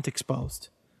didn't want exposed.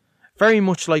 Very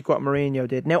much like what Mourinho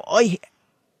did. Now,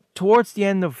 towards the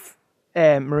end of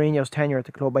Mourinho's tenure at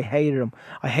the club, I hated him.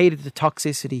 I hated the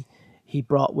toxicity he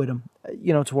brought with him.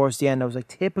 You know, towards the end, I was like,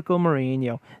 typical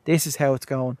Mourinho. This is how it's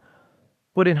going.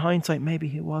 But in hindsight, maybe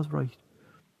he was right.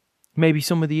 Maybe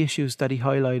some of the issues that he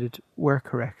highlighted were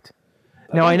correct.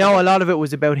 Now, I know a lot of it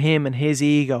was about him and his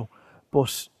ego,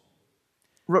 but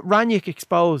Rangnick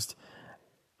exposed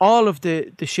all of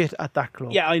the shit at that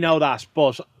club. Yeah, I know that,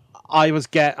 but I was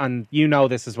and you know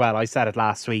this as well, I said it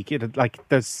last week,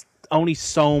 there's only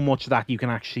so much that you can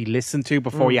actually listen to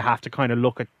before you have to kind of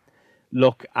look at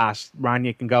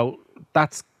Rangnick and go,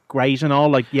 that's great and all,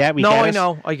 like, yeah, we get it. No, I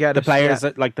know, I get it. The players,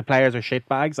 the players are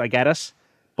shitbags, I get it,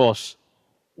 but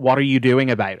what are you doing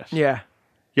about it? Yeah.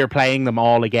 You're playing them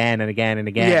all again and again and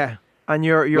again. Yeah, and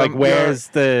you're like,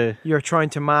 you're trying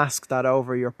to mask that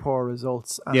over your poor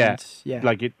results and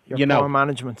like your poor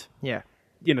management. Yeah.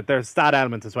 You know, there's that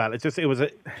element as well. It's just, it was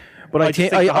a... But I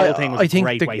think the whole thing was I think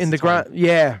a great waste in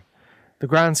the the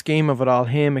grand scheme of it all,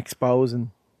 him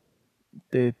exposing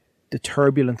the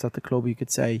turbulence at the club, you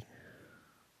could say,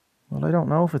 well, I don't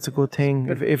know if it's a good thing,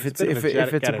 if it's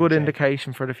a good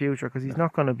indication for the future, because he's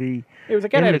not going to be... It was a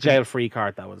get out of jail free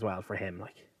card, though, as well, for him.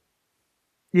 Like,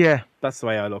 yeah. That's the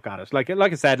way I look at it. Like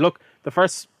I said, look, the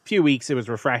first few weeks, it was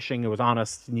refreshing, it was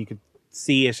honest, and you could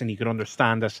see it and you could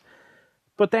understand it.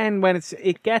 But then when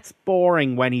it gets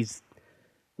boring when he's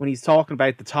talking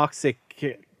about the toxic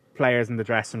players in the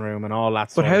dressing room and all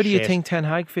that sort of shit. But how do you think Ten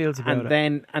Hag feels about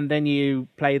it? And then you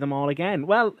play them all again.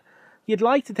 Well, you'd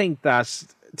like to think that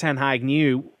Ten Hag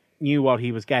knew what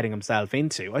he was getting himself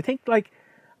into.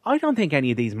 I don't think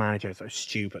any of these managers are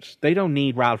stupid. They don't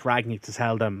need Ralph Rangnick to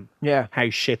tell them how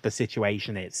shit the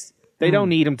situation is. They don't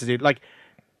need him to do... Like,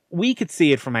 we could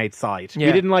see it from outside.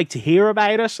 We didn't like to hear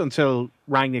about it until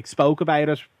Rangnick spoke about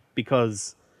it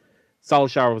because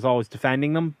Solskjaer was always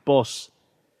defending them, but...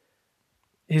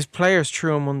 His players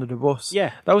threw him under the bus.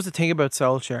 Yeah. That was the thing about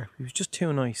Solskjaer. He was just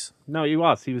too nice. No, he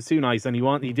was. He was too nice, and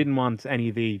he didn't want any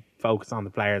of the focus on the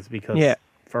players because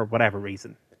for whatever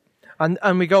reason.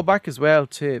 And we go back as well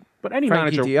to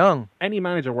Frankie de Jong. Any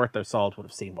manager worth their salt would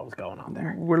have seen what was going on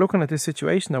there. We're looking at this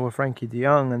situation now with Frankie de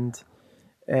Jong,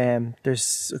 and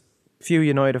there's a few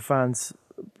United fans,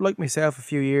 like myself a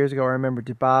few years ago, I remember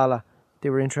Dybala. They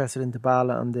were interested in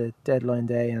Dybala on the deadline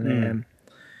day, and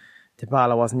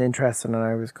Dybala wasn't interested, and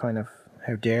I was kind of,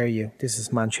 how dare you? This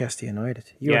is Manchester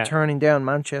United. You're turning down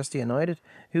Manchester United?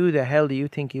 Who the hell do you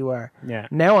think you are? Yeah.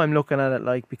 Now I'm looking at it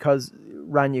like, because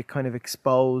Rangnick kind of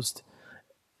exposed,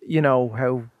 you know,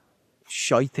 how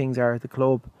shite things are at the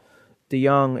club. De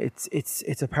Jong,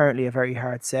 it's apparently a very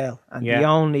hard sell, and the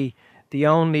only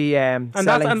and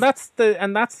that's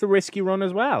the risk you run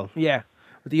as well. Yeah,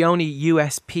 but the only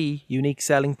USP, unique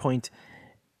selling point,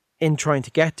 in trying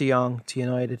to get De Jong to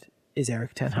United is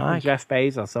Erik Ten Hag. Jeff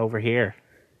Bezos over here.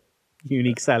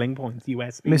 Unique selling points,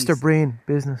 USPs. Mr. Breen,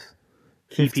 business.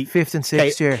 Fifth and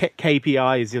sixth year.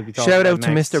 KPIs you'll be talking Shout about out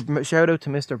to next. Shout out to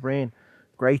Mr. Breen.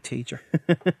 Great teacher.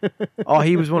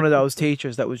 He was one of those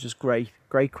teachers that was just great.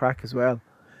 Great crack as well.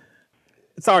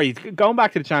 Sorry, going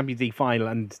back to the Champions League final,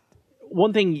 and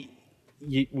one thing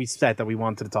we said that we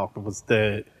wanted to talk about was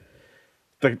the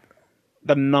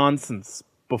nonsense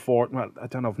before. Well, I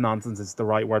don't know if nonsense is the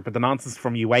right word, but the nonsense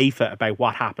from UEFA about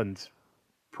what happened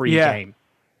pre-game. Yeah.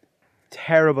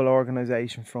 Terrible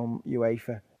organisation from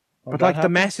UEFA. But like the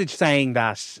message saying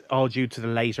that, due to the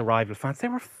late arrival fans, they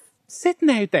were sitting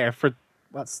out there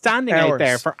standing out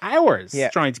there for hours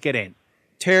trying to get in.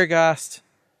 Tear gassed.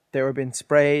 They were being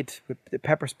sprayed with the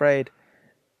pepper sprayed.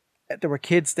 There were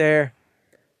kids there.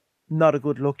 Not a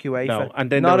good look, UEFA. No, and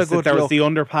then there was the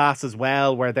underpass as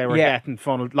well, where they were getting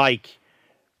funneled. Like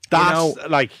that's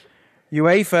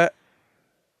UEFA.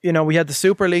 We had the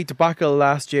Super League debacle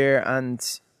last year,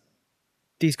 and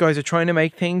these guys are trying to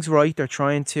make things right. They're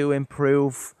trying to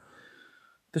improve.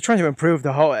 They're trying to improve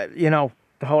the whole,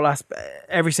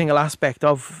 every single aspect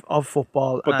of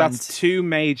football. But that's two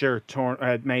major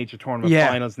tournament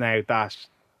finals now that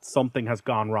something has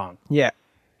gone wrong. Yeah,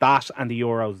 that and the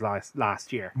Euros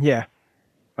last year. Yeah,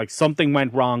 like something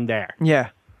went wrong there. Yeah,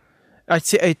 I'd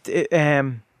say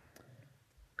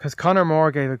because Conor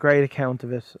Moore gave a great account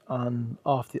of it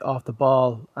off the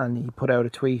ball, and he put out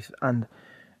a tweet, and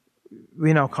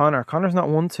we know Conor's not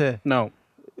one to. No.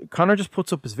 Conor just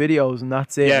puts up his videos and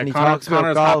that's it. Yeah, and he talks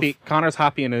about golf. Happy. Conor's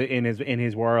happy in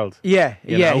his world. Yeah,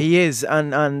 he is,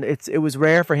 and it was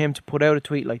rare for him to put out a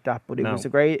tweet like that. But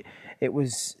it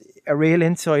was a real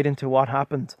insight into what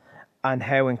happened and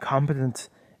how incompetent,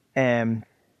 UEFA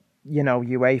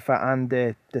and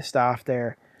the staff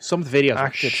there. Some of the videos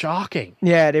were shocking.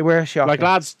 Yeah, they were shocking. Like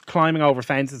lads climbing over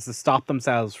fences to stop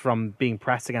themselves from being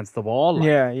pressed against the wall.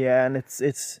 Yeah, and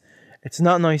it's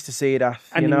not nice to see that.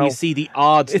 And you see the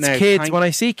odds. It's kids. When I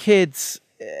see kids,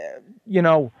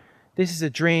 this is a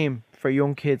dream for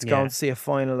young kids going to see a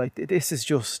final. Like this is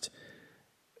just,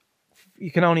 you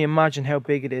can only imagine how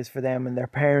big it is for them and their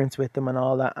parents with them and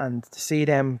all that. And to see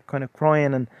them kind of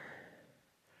crying and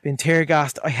being tear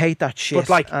gassed, I hate that shit.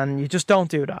 But and you just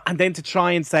don't do that. And then to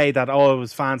try and say that, it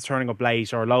was fans turning up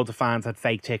late or loads of fans had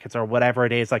fake tickets or whatever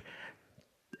it is, like.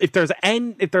 If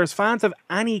there's fans of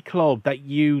any club that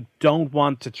you don't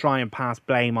want to try and pass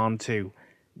blame onto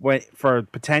for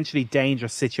potentially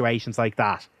dangerous situations like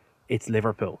that, it's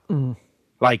Liverpool. Mm.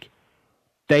 Like,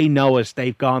 they know it.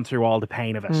 They've gone through all the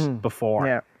pain of it before.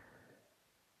 Yeah.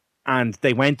 And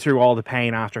they went through all the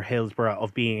pain after Hillsborough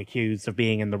of being accused of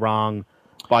being in the wrong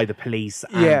by the police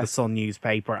and the Sun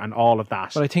newspaper and all of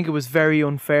that. But I think it was very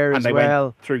unfair as well. And they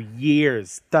went through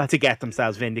years to get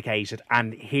themselves vindicated.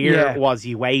 And here was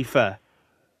UEFA.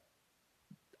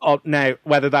 Now,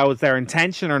 whether that was their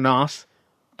intention or not,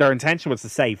 their intention was to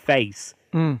save face.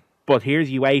 Mm. But here's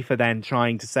UEFA then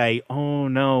trying to say, oh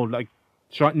no, like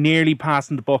nearly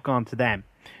passing the buck on to them,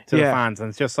 to the fans. And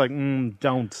it's just like,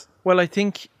 don't. Well, I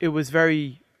think it was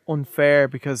very unfair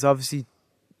because obviously,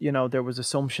 there was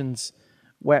assumptions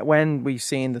when we've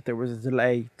seen that there was a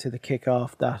delay to the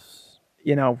kickoff that,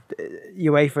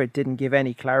 UEFA didn't give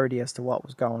any clarity as to what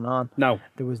was going on. No.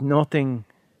 There was nothing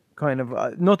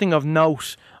nothing of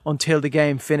note until the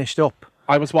game finished up.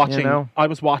 I was watching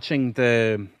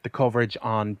the coverage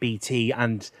on BT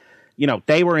and,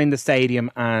 they were in the stadium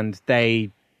and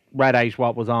they read out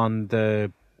what was on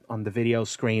the video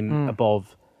screen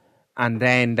above. And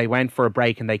then they went for a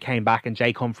break and they came back and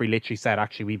Jake Humphrey literally said,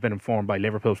 actually, we've been informed by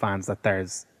Liverpool fans that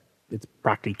it's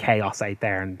practically chaos out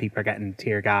there and people are getting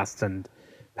tear gassed and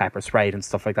pepper sprayed and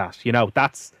stuff like that.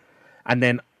 And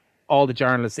then all the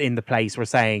journalists in the place were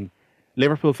saying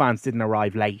Liverpool fans didn't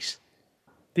arrive late.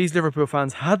 These Liverpool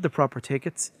fans had the proper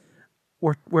tickets,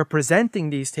 were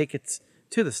presenting these tickets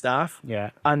to the staff,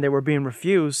 and they were being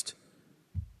refused.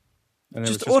 And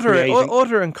just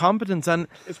utter incompetence, and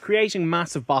it's creating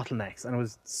massive bottlenecks, and it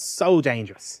was so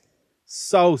dangerous,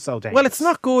 so dangerous. Well, it's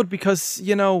not good because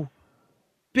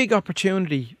big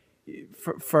opportunity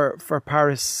for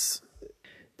Paris.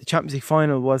 The Champions League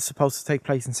final was supposed to take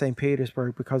place in St.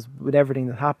 Petersburg because with everything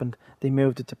that happened, they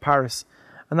moved it to Paris,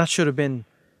 and that should have been,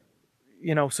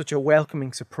 such a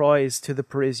welcoming surprise to the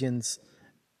Parisians.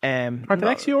 Are the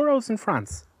next Euros in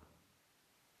France?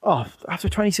 Oh, after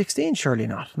 2016, surely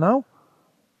not. No.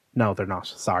 No, they're not.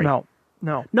 Sorry. No.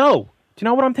 Do you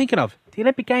know what I'm thinking of? The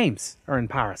Olympic Games are in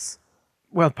Paris.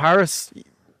 Well, Paris,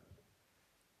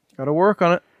 got to work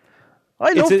on it.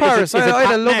 I love Paris. I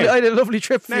had a lovely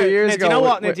trip a few years ago.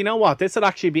 Do you know what? This would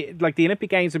actually be like the Olympic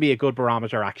Games would be a good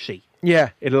barometer. Actually,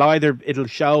 yeah. It'll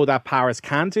show that Paris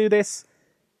can do this,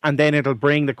 And then it'll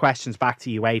bring the questions back to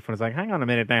UEFA. And it's like, hang on a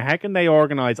minute now, how can they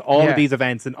organise all of these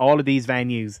events in all of these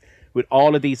venues with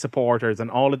all of these supporters and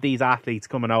all of these athletes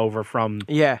coming over from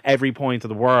every point of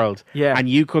the world? Yeah. And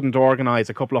you couldn't organise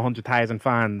a couple of 100,000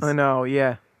 fans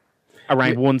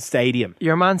around one stadium.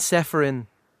 Your man Seferin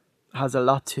has a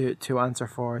lot to answer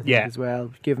for, I think, as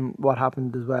well, given what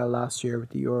happened as well last year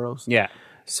with the Euros. Yeah.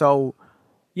 So,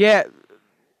 yeah.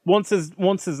 Once is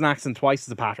an accident, twice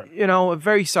is a pattern. You know,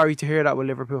 very sorry to hear that with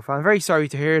Liverpool fan. Very sorry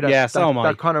to hear that. Yeah, so am I.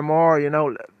 That Conor Moore, you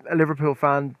know, a Liverpool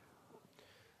fan,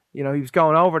 you know, he was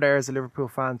going over there as a Liverpool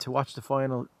fan to watch the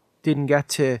final, didn't get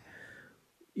to,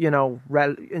 you know,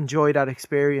 enjoy that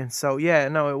experience. So, yeah,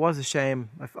 no, it was a shame.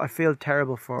 I feel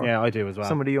terrible for I do as well.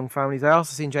 Some of the young families. I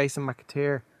also seen Jason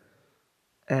McAteer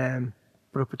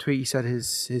put up a tweet. He said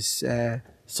his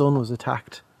son was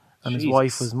attacked and his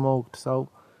wife was mugged.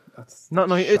 So, that's not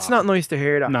nice. It's not nice to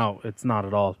hear that. No, it's not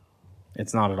at all.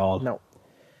 It's not at all. No.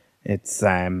 It's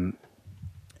not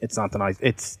the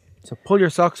nice. So pull your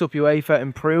socks up, UEFA.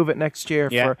 Improve it next year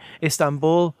for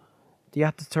Istanbul. The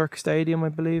Ataturk Stadium, I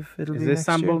believe it'll be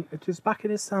Istanbul. Next year. It was back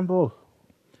in Istanbul.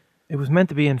 It was meant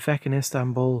to be in fucking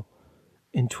Istanbul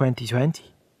in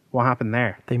 2020. What happened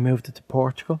there? They moved it to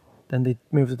Portugal. Then they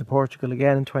moved it to Portugal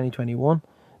again in 2021.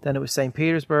 Then it was St.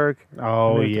 Petersburg.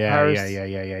 Oh, yeah.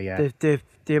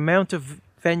 The amount of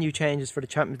venue changes for the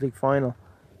Champions League final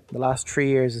the last 3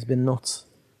 years has been nuts.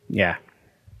 Yeah.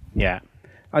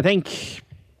 I think,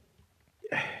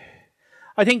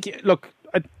 look,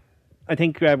 I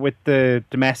think with the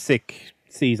domestic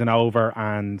season over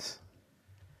and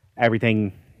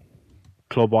everything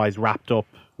club-wise wrapped up,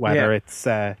 whether it's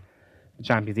the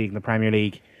Champions League and the Premier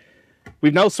League,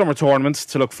 we've no summer tournaments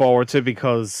to look forward to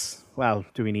because, well,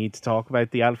 do we need to talk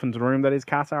about the elephant in the room that is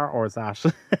Qatar, or is that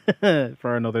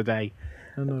for another day?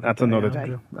 That's another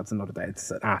day.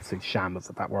 It's an absolute shambles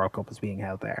that World Cup is being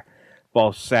held there.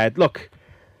 But look,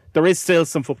 there is still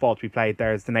some football to be played.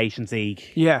 There's the Nations League.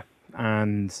 Yeah.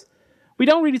 And we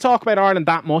don't really talk about Ireland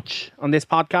that much on this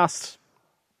podcast.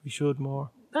 We should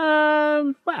more.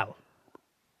 Well,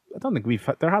 I don't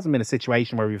think there hasn't been a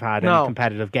situation where we've had any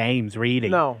competitive games, really.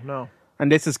 No.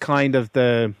 And this is kind of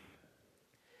the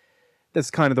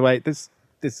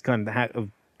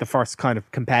first kind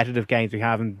of competitive games we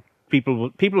have, and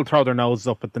people will throw their noses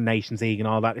up at the Nations League and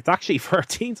all that. It's actually for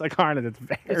teams like Ireland.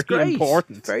 It's very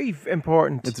important. It's very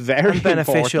important. It's very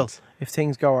beneficial important. if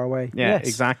things go our way. Yeah,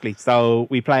 exactly. So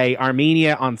we play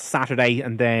Armenia on Saturday,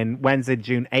 and then Wednesday,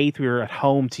 June 8th, we were at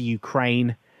home to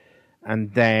Ukraine.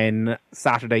 And then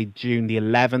Saturday, June the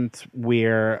 11th,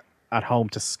 we're at home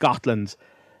to Scotland.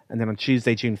 And then on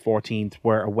Tuesday, June 14th,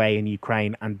 we're away in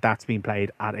Ukraine, and that's being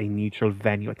played at a neutral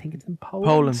venue. I think it's in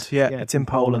Poland. It's in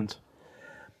Poland.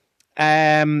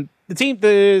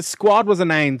 The squad was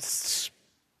announced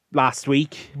last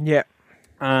week. Yeah.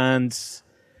 And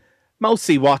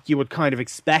mostly what you would kind of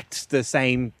expect,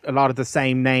 a lot of the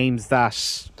same names that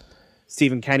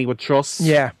Stephen Kenny would trust.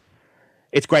 Yeah.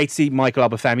 It's great to see Michael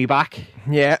Obafemi back.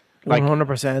 Yeah,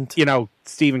 100%. You know,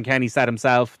 Stephen Kenny said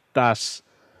himself that,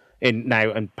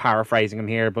 I'm paraphrasing him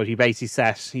here, but he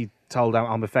basically he told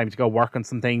Obafemi to go work on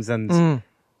some things, and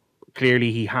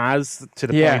clearly he has, to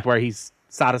the point where he's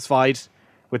satisfied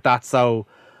with that. So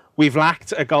we've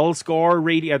lacked a goal scorer,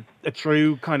 really, a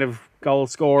true kind of goal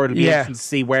scorer. It'll be interesting to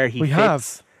see where he fits.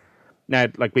 Have. Now,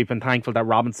 like, we've been thankful that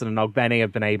Robinson and Ogbene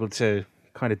have been able to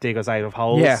kind of dig us out of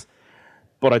holes. Yeah.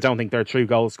 But I don't think they're true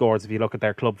goal scorers if you look at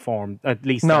their club form. At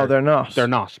least they're not. They're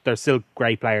not. They're still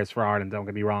great players for Ireland, don't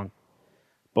get me wrong.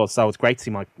 But so it's great to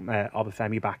see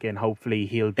Obafemi back in. Hopefully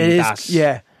he'll be that.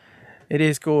 Yeah, it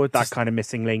is good. That kind of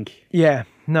missing link. Yeah,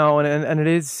 no, and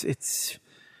it's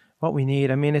what we need.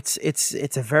 I mean, it's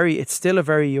still a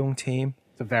very young team.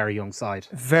 It's a very young side.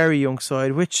 Very young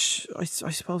side, which I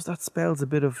suppose that spells a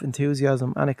bit of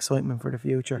enthusiasm and excitement for the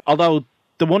future. Although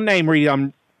the one name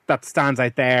really that stands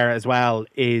out there as well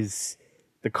is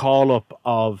the call-up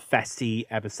of Festi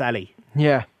Ebiseli.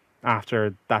 Yeah.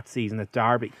 After that season at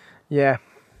Derby. Yeah.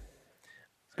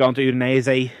 He's gone to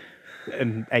Udinese,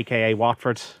 a.k.a.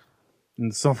 Watford, in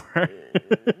the summer.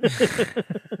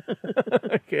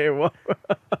 Okay, what?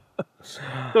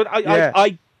 So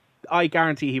I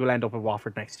guarantee he will end up at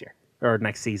Watford next year, or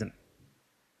next season.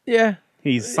 Yeah.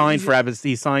 He's signed for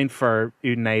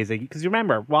Udinese, because you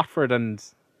remember, Watford and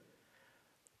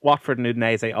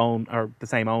Udinese are the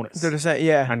same owners. They're the same,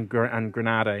 yeah. And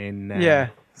Granada in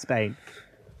Spain.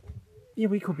 Yeah,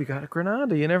 we could be got at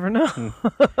Granada. You never know.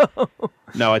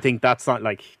 No, I think that's not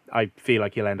I feel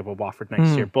like he'll end up with Watford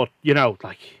next year. But,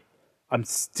 I'm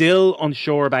still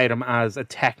unsure about him as a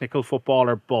technical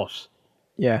footballer, but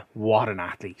Yeah. What an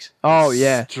athlete. Oh,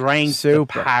 yeah. Strength,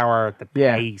 Super. the power, the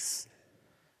Yeah. pace.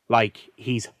 Like,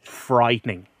 he's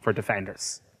frightening for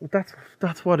defenders.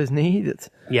 That's what is needed.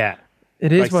 Yeah.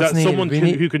 It is Like, what's needed. someone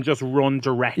who can just run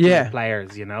directly at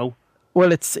players, you know?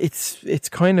 Well, it's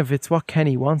what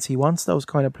Kenny wants. He wants those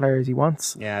kind of players. He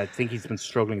wants. Yeah, I think he's been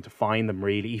struggling to find them,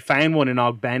 really. He found one in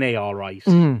Ogbene, all right.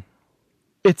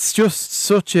 It's just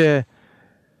such a.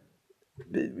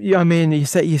 I mean, you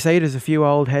say there's a few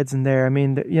old heads in there. I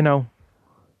mean, you know,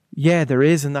 yeah, there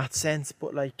is in that sense.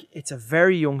 But like, it's a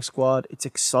very young squad. It's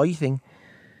exciting.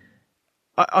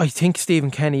 I think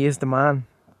Stephen Kenny is the man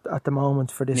at the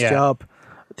moment for this job.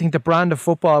 I think the brand of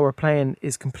football we're playing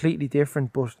is completely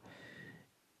different, but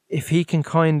if he can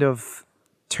kind of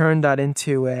turn that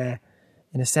into, in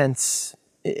a sense,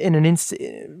 am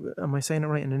I saying it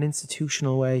right? In an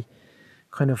institutional way,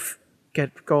 kind of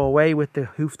go away with the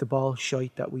hoof the ball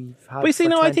shite that we've had. But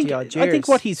I think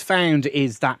what he's found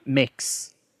is that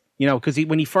mix. You know, because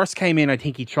when he first came in, I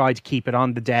think he tried to keep it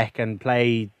on the deck and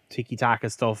play tiki-taka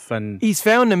stuff, and he's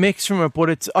found a mix from it,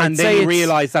 but then he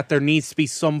realised that there needs to be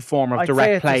some form of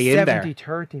direct play in there.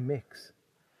 70-30 mix.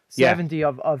 70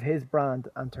 of his brand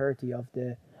and 30 of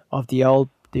the old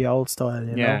style.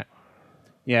 You know?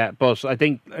 Yeah. But I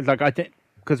think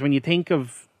because when you think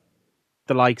of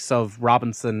the likes of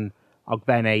Robinson,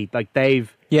 Ogbene, like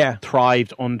they've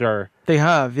thrived under. They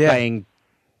have,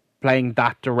 playing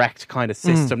that direct kind of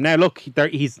system. Now look,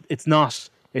 it's not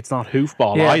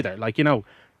hoofball either. Like, you know,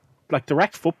 like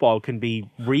direct football can be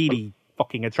really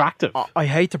fucking attractive. I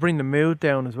hate to bring the mood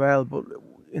down as well, but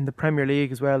in the Premier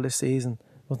League as well this season,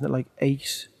 wasn't it like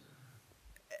eight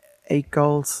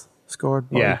goals scored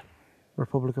by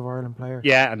Republic of Ireland players?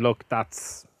 Yeah, and look,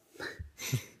 that's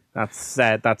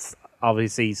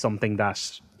obviously something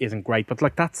that isn't great, but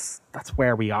like that's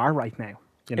where we are right now.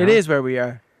 You know? It is where we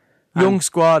are. Young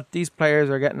squad. These players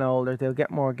are getting older. They'll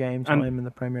get more game time in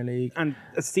the Premier League. And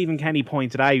as Stephen Kenny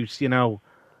pointed out, you know,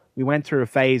 we went through a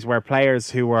phase where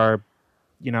players who were,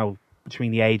 you know,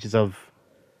 between the ages of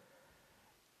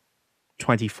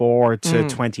 24 to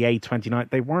 28, 29,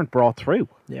 they weren't brought through.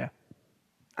 Yeah.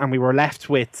 And we were left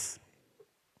with,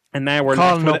 and now we're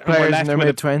calling left up with players in their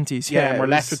mid-20s. Yeah, and we're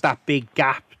left with that big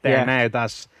gap there now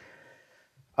that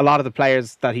a lot of the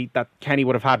players that Kenny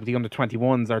would have had with the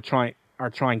under-21s are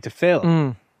trying to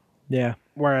fill. Yeah.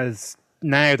 Whereas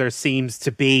now there seems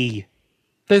to be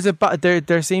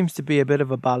there seems to be a bit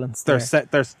of a balance there.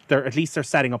 They're at least they're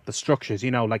setting up the structures,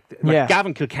 you know, like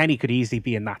Gavin Kilkenny could easily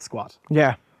be in that squad.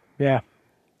 Yeah.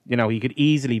 You know, he could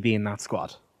easily be in that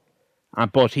squad.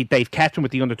 But they've kept him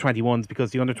with the under-21s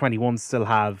because the under-21s still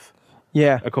have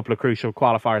a couple of crucial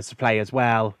qualifiers to play as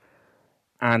well.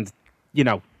 And, you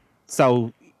know,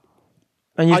 so...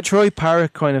 And you Troy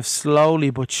Parrott kind of slowly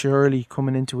but surely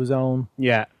coming into his own.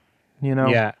 Yeah. You know?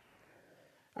 Yeah.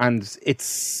 And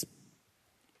it's...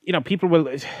 You know, people will...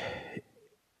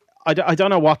 I don't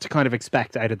know what to kind of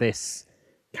expect out of this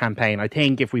campaign. I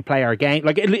think if we play our game...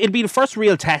 Like, it'll be the first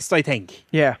real test, I think.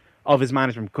 Yeah. Of his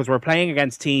management, because we're playing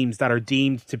against teams that are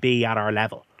deemed to be at our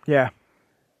level. Yeah.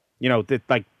 You know, the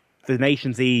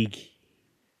Nations League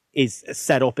is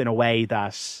set up in a way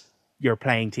that you're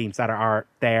playing teams that are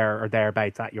there or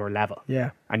thereabouts at your level.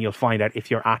 Yeah. And you'll find out if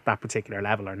you're at that particular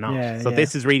level or not. Yeah,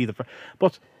 this is really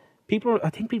but I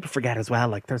think people forget as well,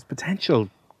 like there's potential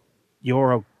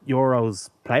Euros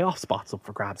playoff spots up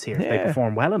for grabs here if they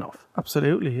perform well enough.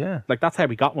 Absolutely, yeah. Like that's how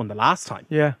we got one the last time.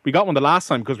 Yeah. We got one the last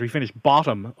time because we finished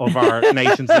bottom of our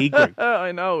Nations League group.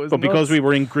 I know. But because we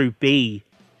were in Group B,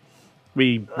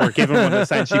 we were given one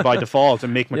essentially by default,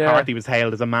 and Mick McCarthy was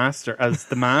hailed as the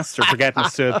master for getting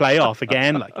us to a playoff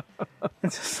again. Like,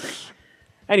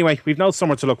 anyway, we've no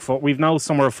summer to look for. We've no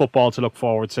summer of football to look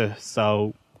forward to.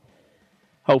 So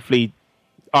hopefully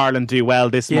Ireland do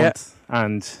well this month,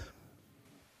 and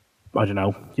I don't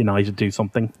know, United do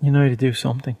something.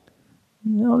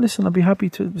 No, listen, I'll be happy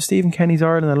to Stephen Kenny's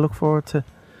Ireland. I look forward to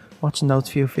watching those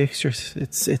few fixtures.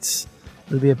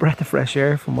 It'll be a breath of fresh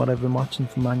air from what I've been watching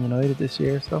from Man United this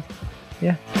year. So,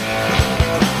 yeah.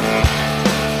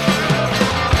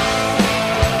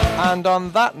 And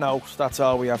on that note, that's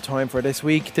all we have time for this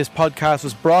week. This podcast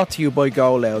was brought to you by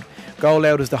Go Loud. Go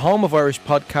Loud is the home of Irish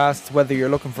podcasts. Whether you're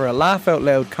looking for a laugh out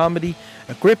loud comedy,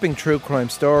 a gripping true crime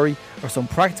story, or some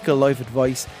practical life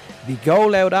advice, the Go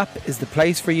Loud app is the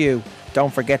place for you.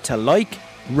 Don't forget to like,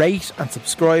 rate and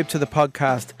subscribe to the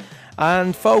podcast.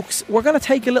 And folks, we're going to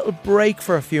take a little break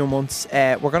for a few months.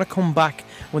 We're going to come back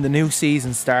when the new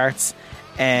season starts,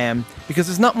 because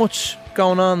there's not much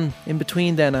going on in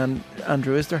between then, and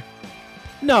Andrew, is there?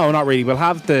 No, not really. We'll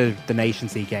have the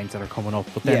Nations League games that are coming up,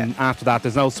 but then after that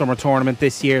there's no summer tournament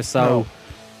this year, so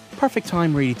perfect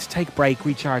time really to take a break,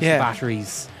 recharge the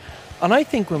batteries. And I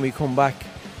think when we come back,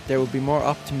 there will be more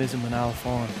optimism in Al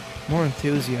Foran, more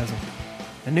enthusiasm.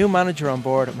 A new manager on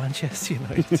board at Manchester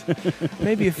United.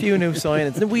 Maybe a few new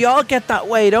signings. And we all get that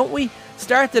way, don't we?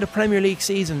 Start of the Premier League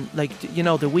season, like, you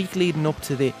know, the week leading up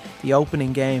to the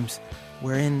opening games.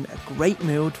 We're in a great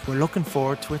mood. We're looking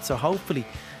forward to it. So hopefully,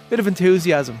 a bit of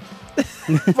enthusiasm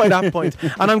by that point.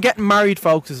 And I'm getting married,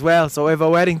 folks, as well. So I have a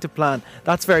wedding to plan.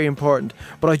 That's very important.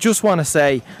 But I just want to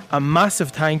say a massive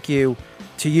thank you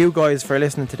to you guys for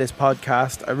listening to this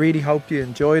podcast. I really hope you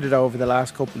enjoyed it over the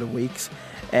last couple of weeks.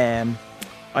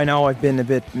 I know I've been a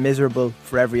bit miserable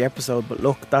for every episode, but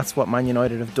look, that's what Man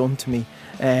United have done to me.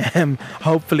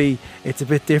 Hopefully it's a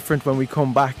bit different when we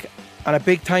come back. And a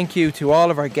big thank you to all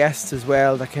of our guests as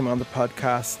well that came on the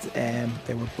podcast.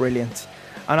 They were brilliant.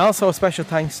 And also a special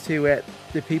thanks to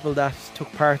the people that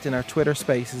took part in our Twitter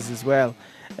spaces as well.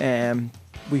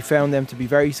 We found them to be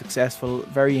very successful,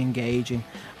 very engaging,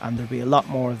 and there'll be a lot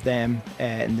more of them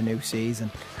in the new season.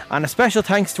 And a special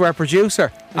thanks to our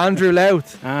producer, Andrew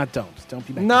Louth. Don't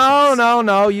be making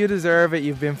No, you deserve it.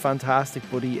 You've been fantastic,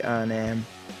 buddy. And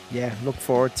look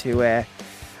forward to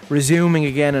resuming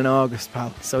again in August,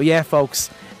 pal. So yeah, folks,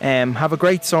 have a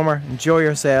great summer. Enjoy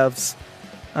yourselves.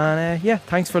 And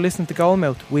thanks for listening to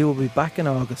Goalmouth. We will be back in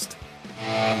August.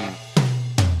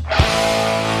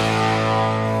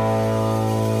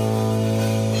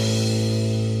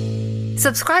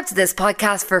 Subscribe to this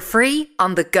podcast for free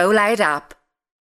on the Go Loud app.